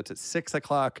page. That's at 6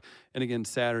 o'clock. And again,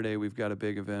 Saturday, we've got a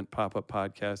big event, pop-up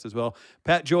podcast as well.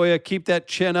 Pat Joya, keep that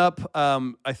chin up.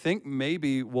 I think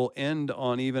maybe we'll end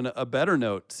on even a better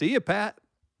note. See you, Pat.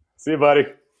 See you, buddy.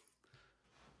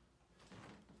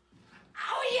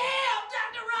 Oh, yeah, I'm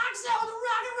Dr. Roxell, the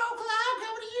Rock and Roll Clown,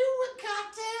 coming to you with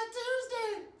Cocktail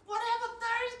Tuesday, whatever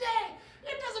Thursday.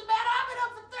 It doesn't matter, I've been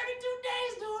up for 32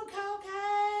 days doing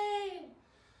cocaine.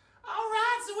 All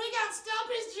right, so we got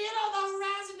Stumpy's Gin on the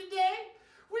horizon today.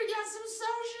 We got some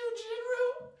Soju Gin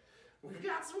Root. We've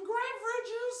got some grapefruit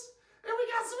juice, and we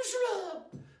got some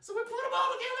shrub. So we put them all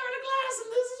together in a glass,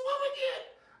 and this is what we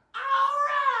get. All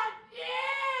right,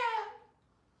 yeah.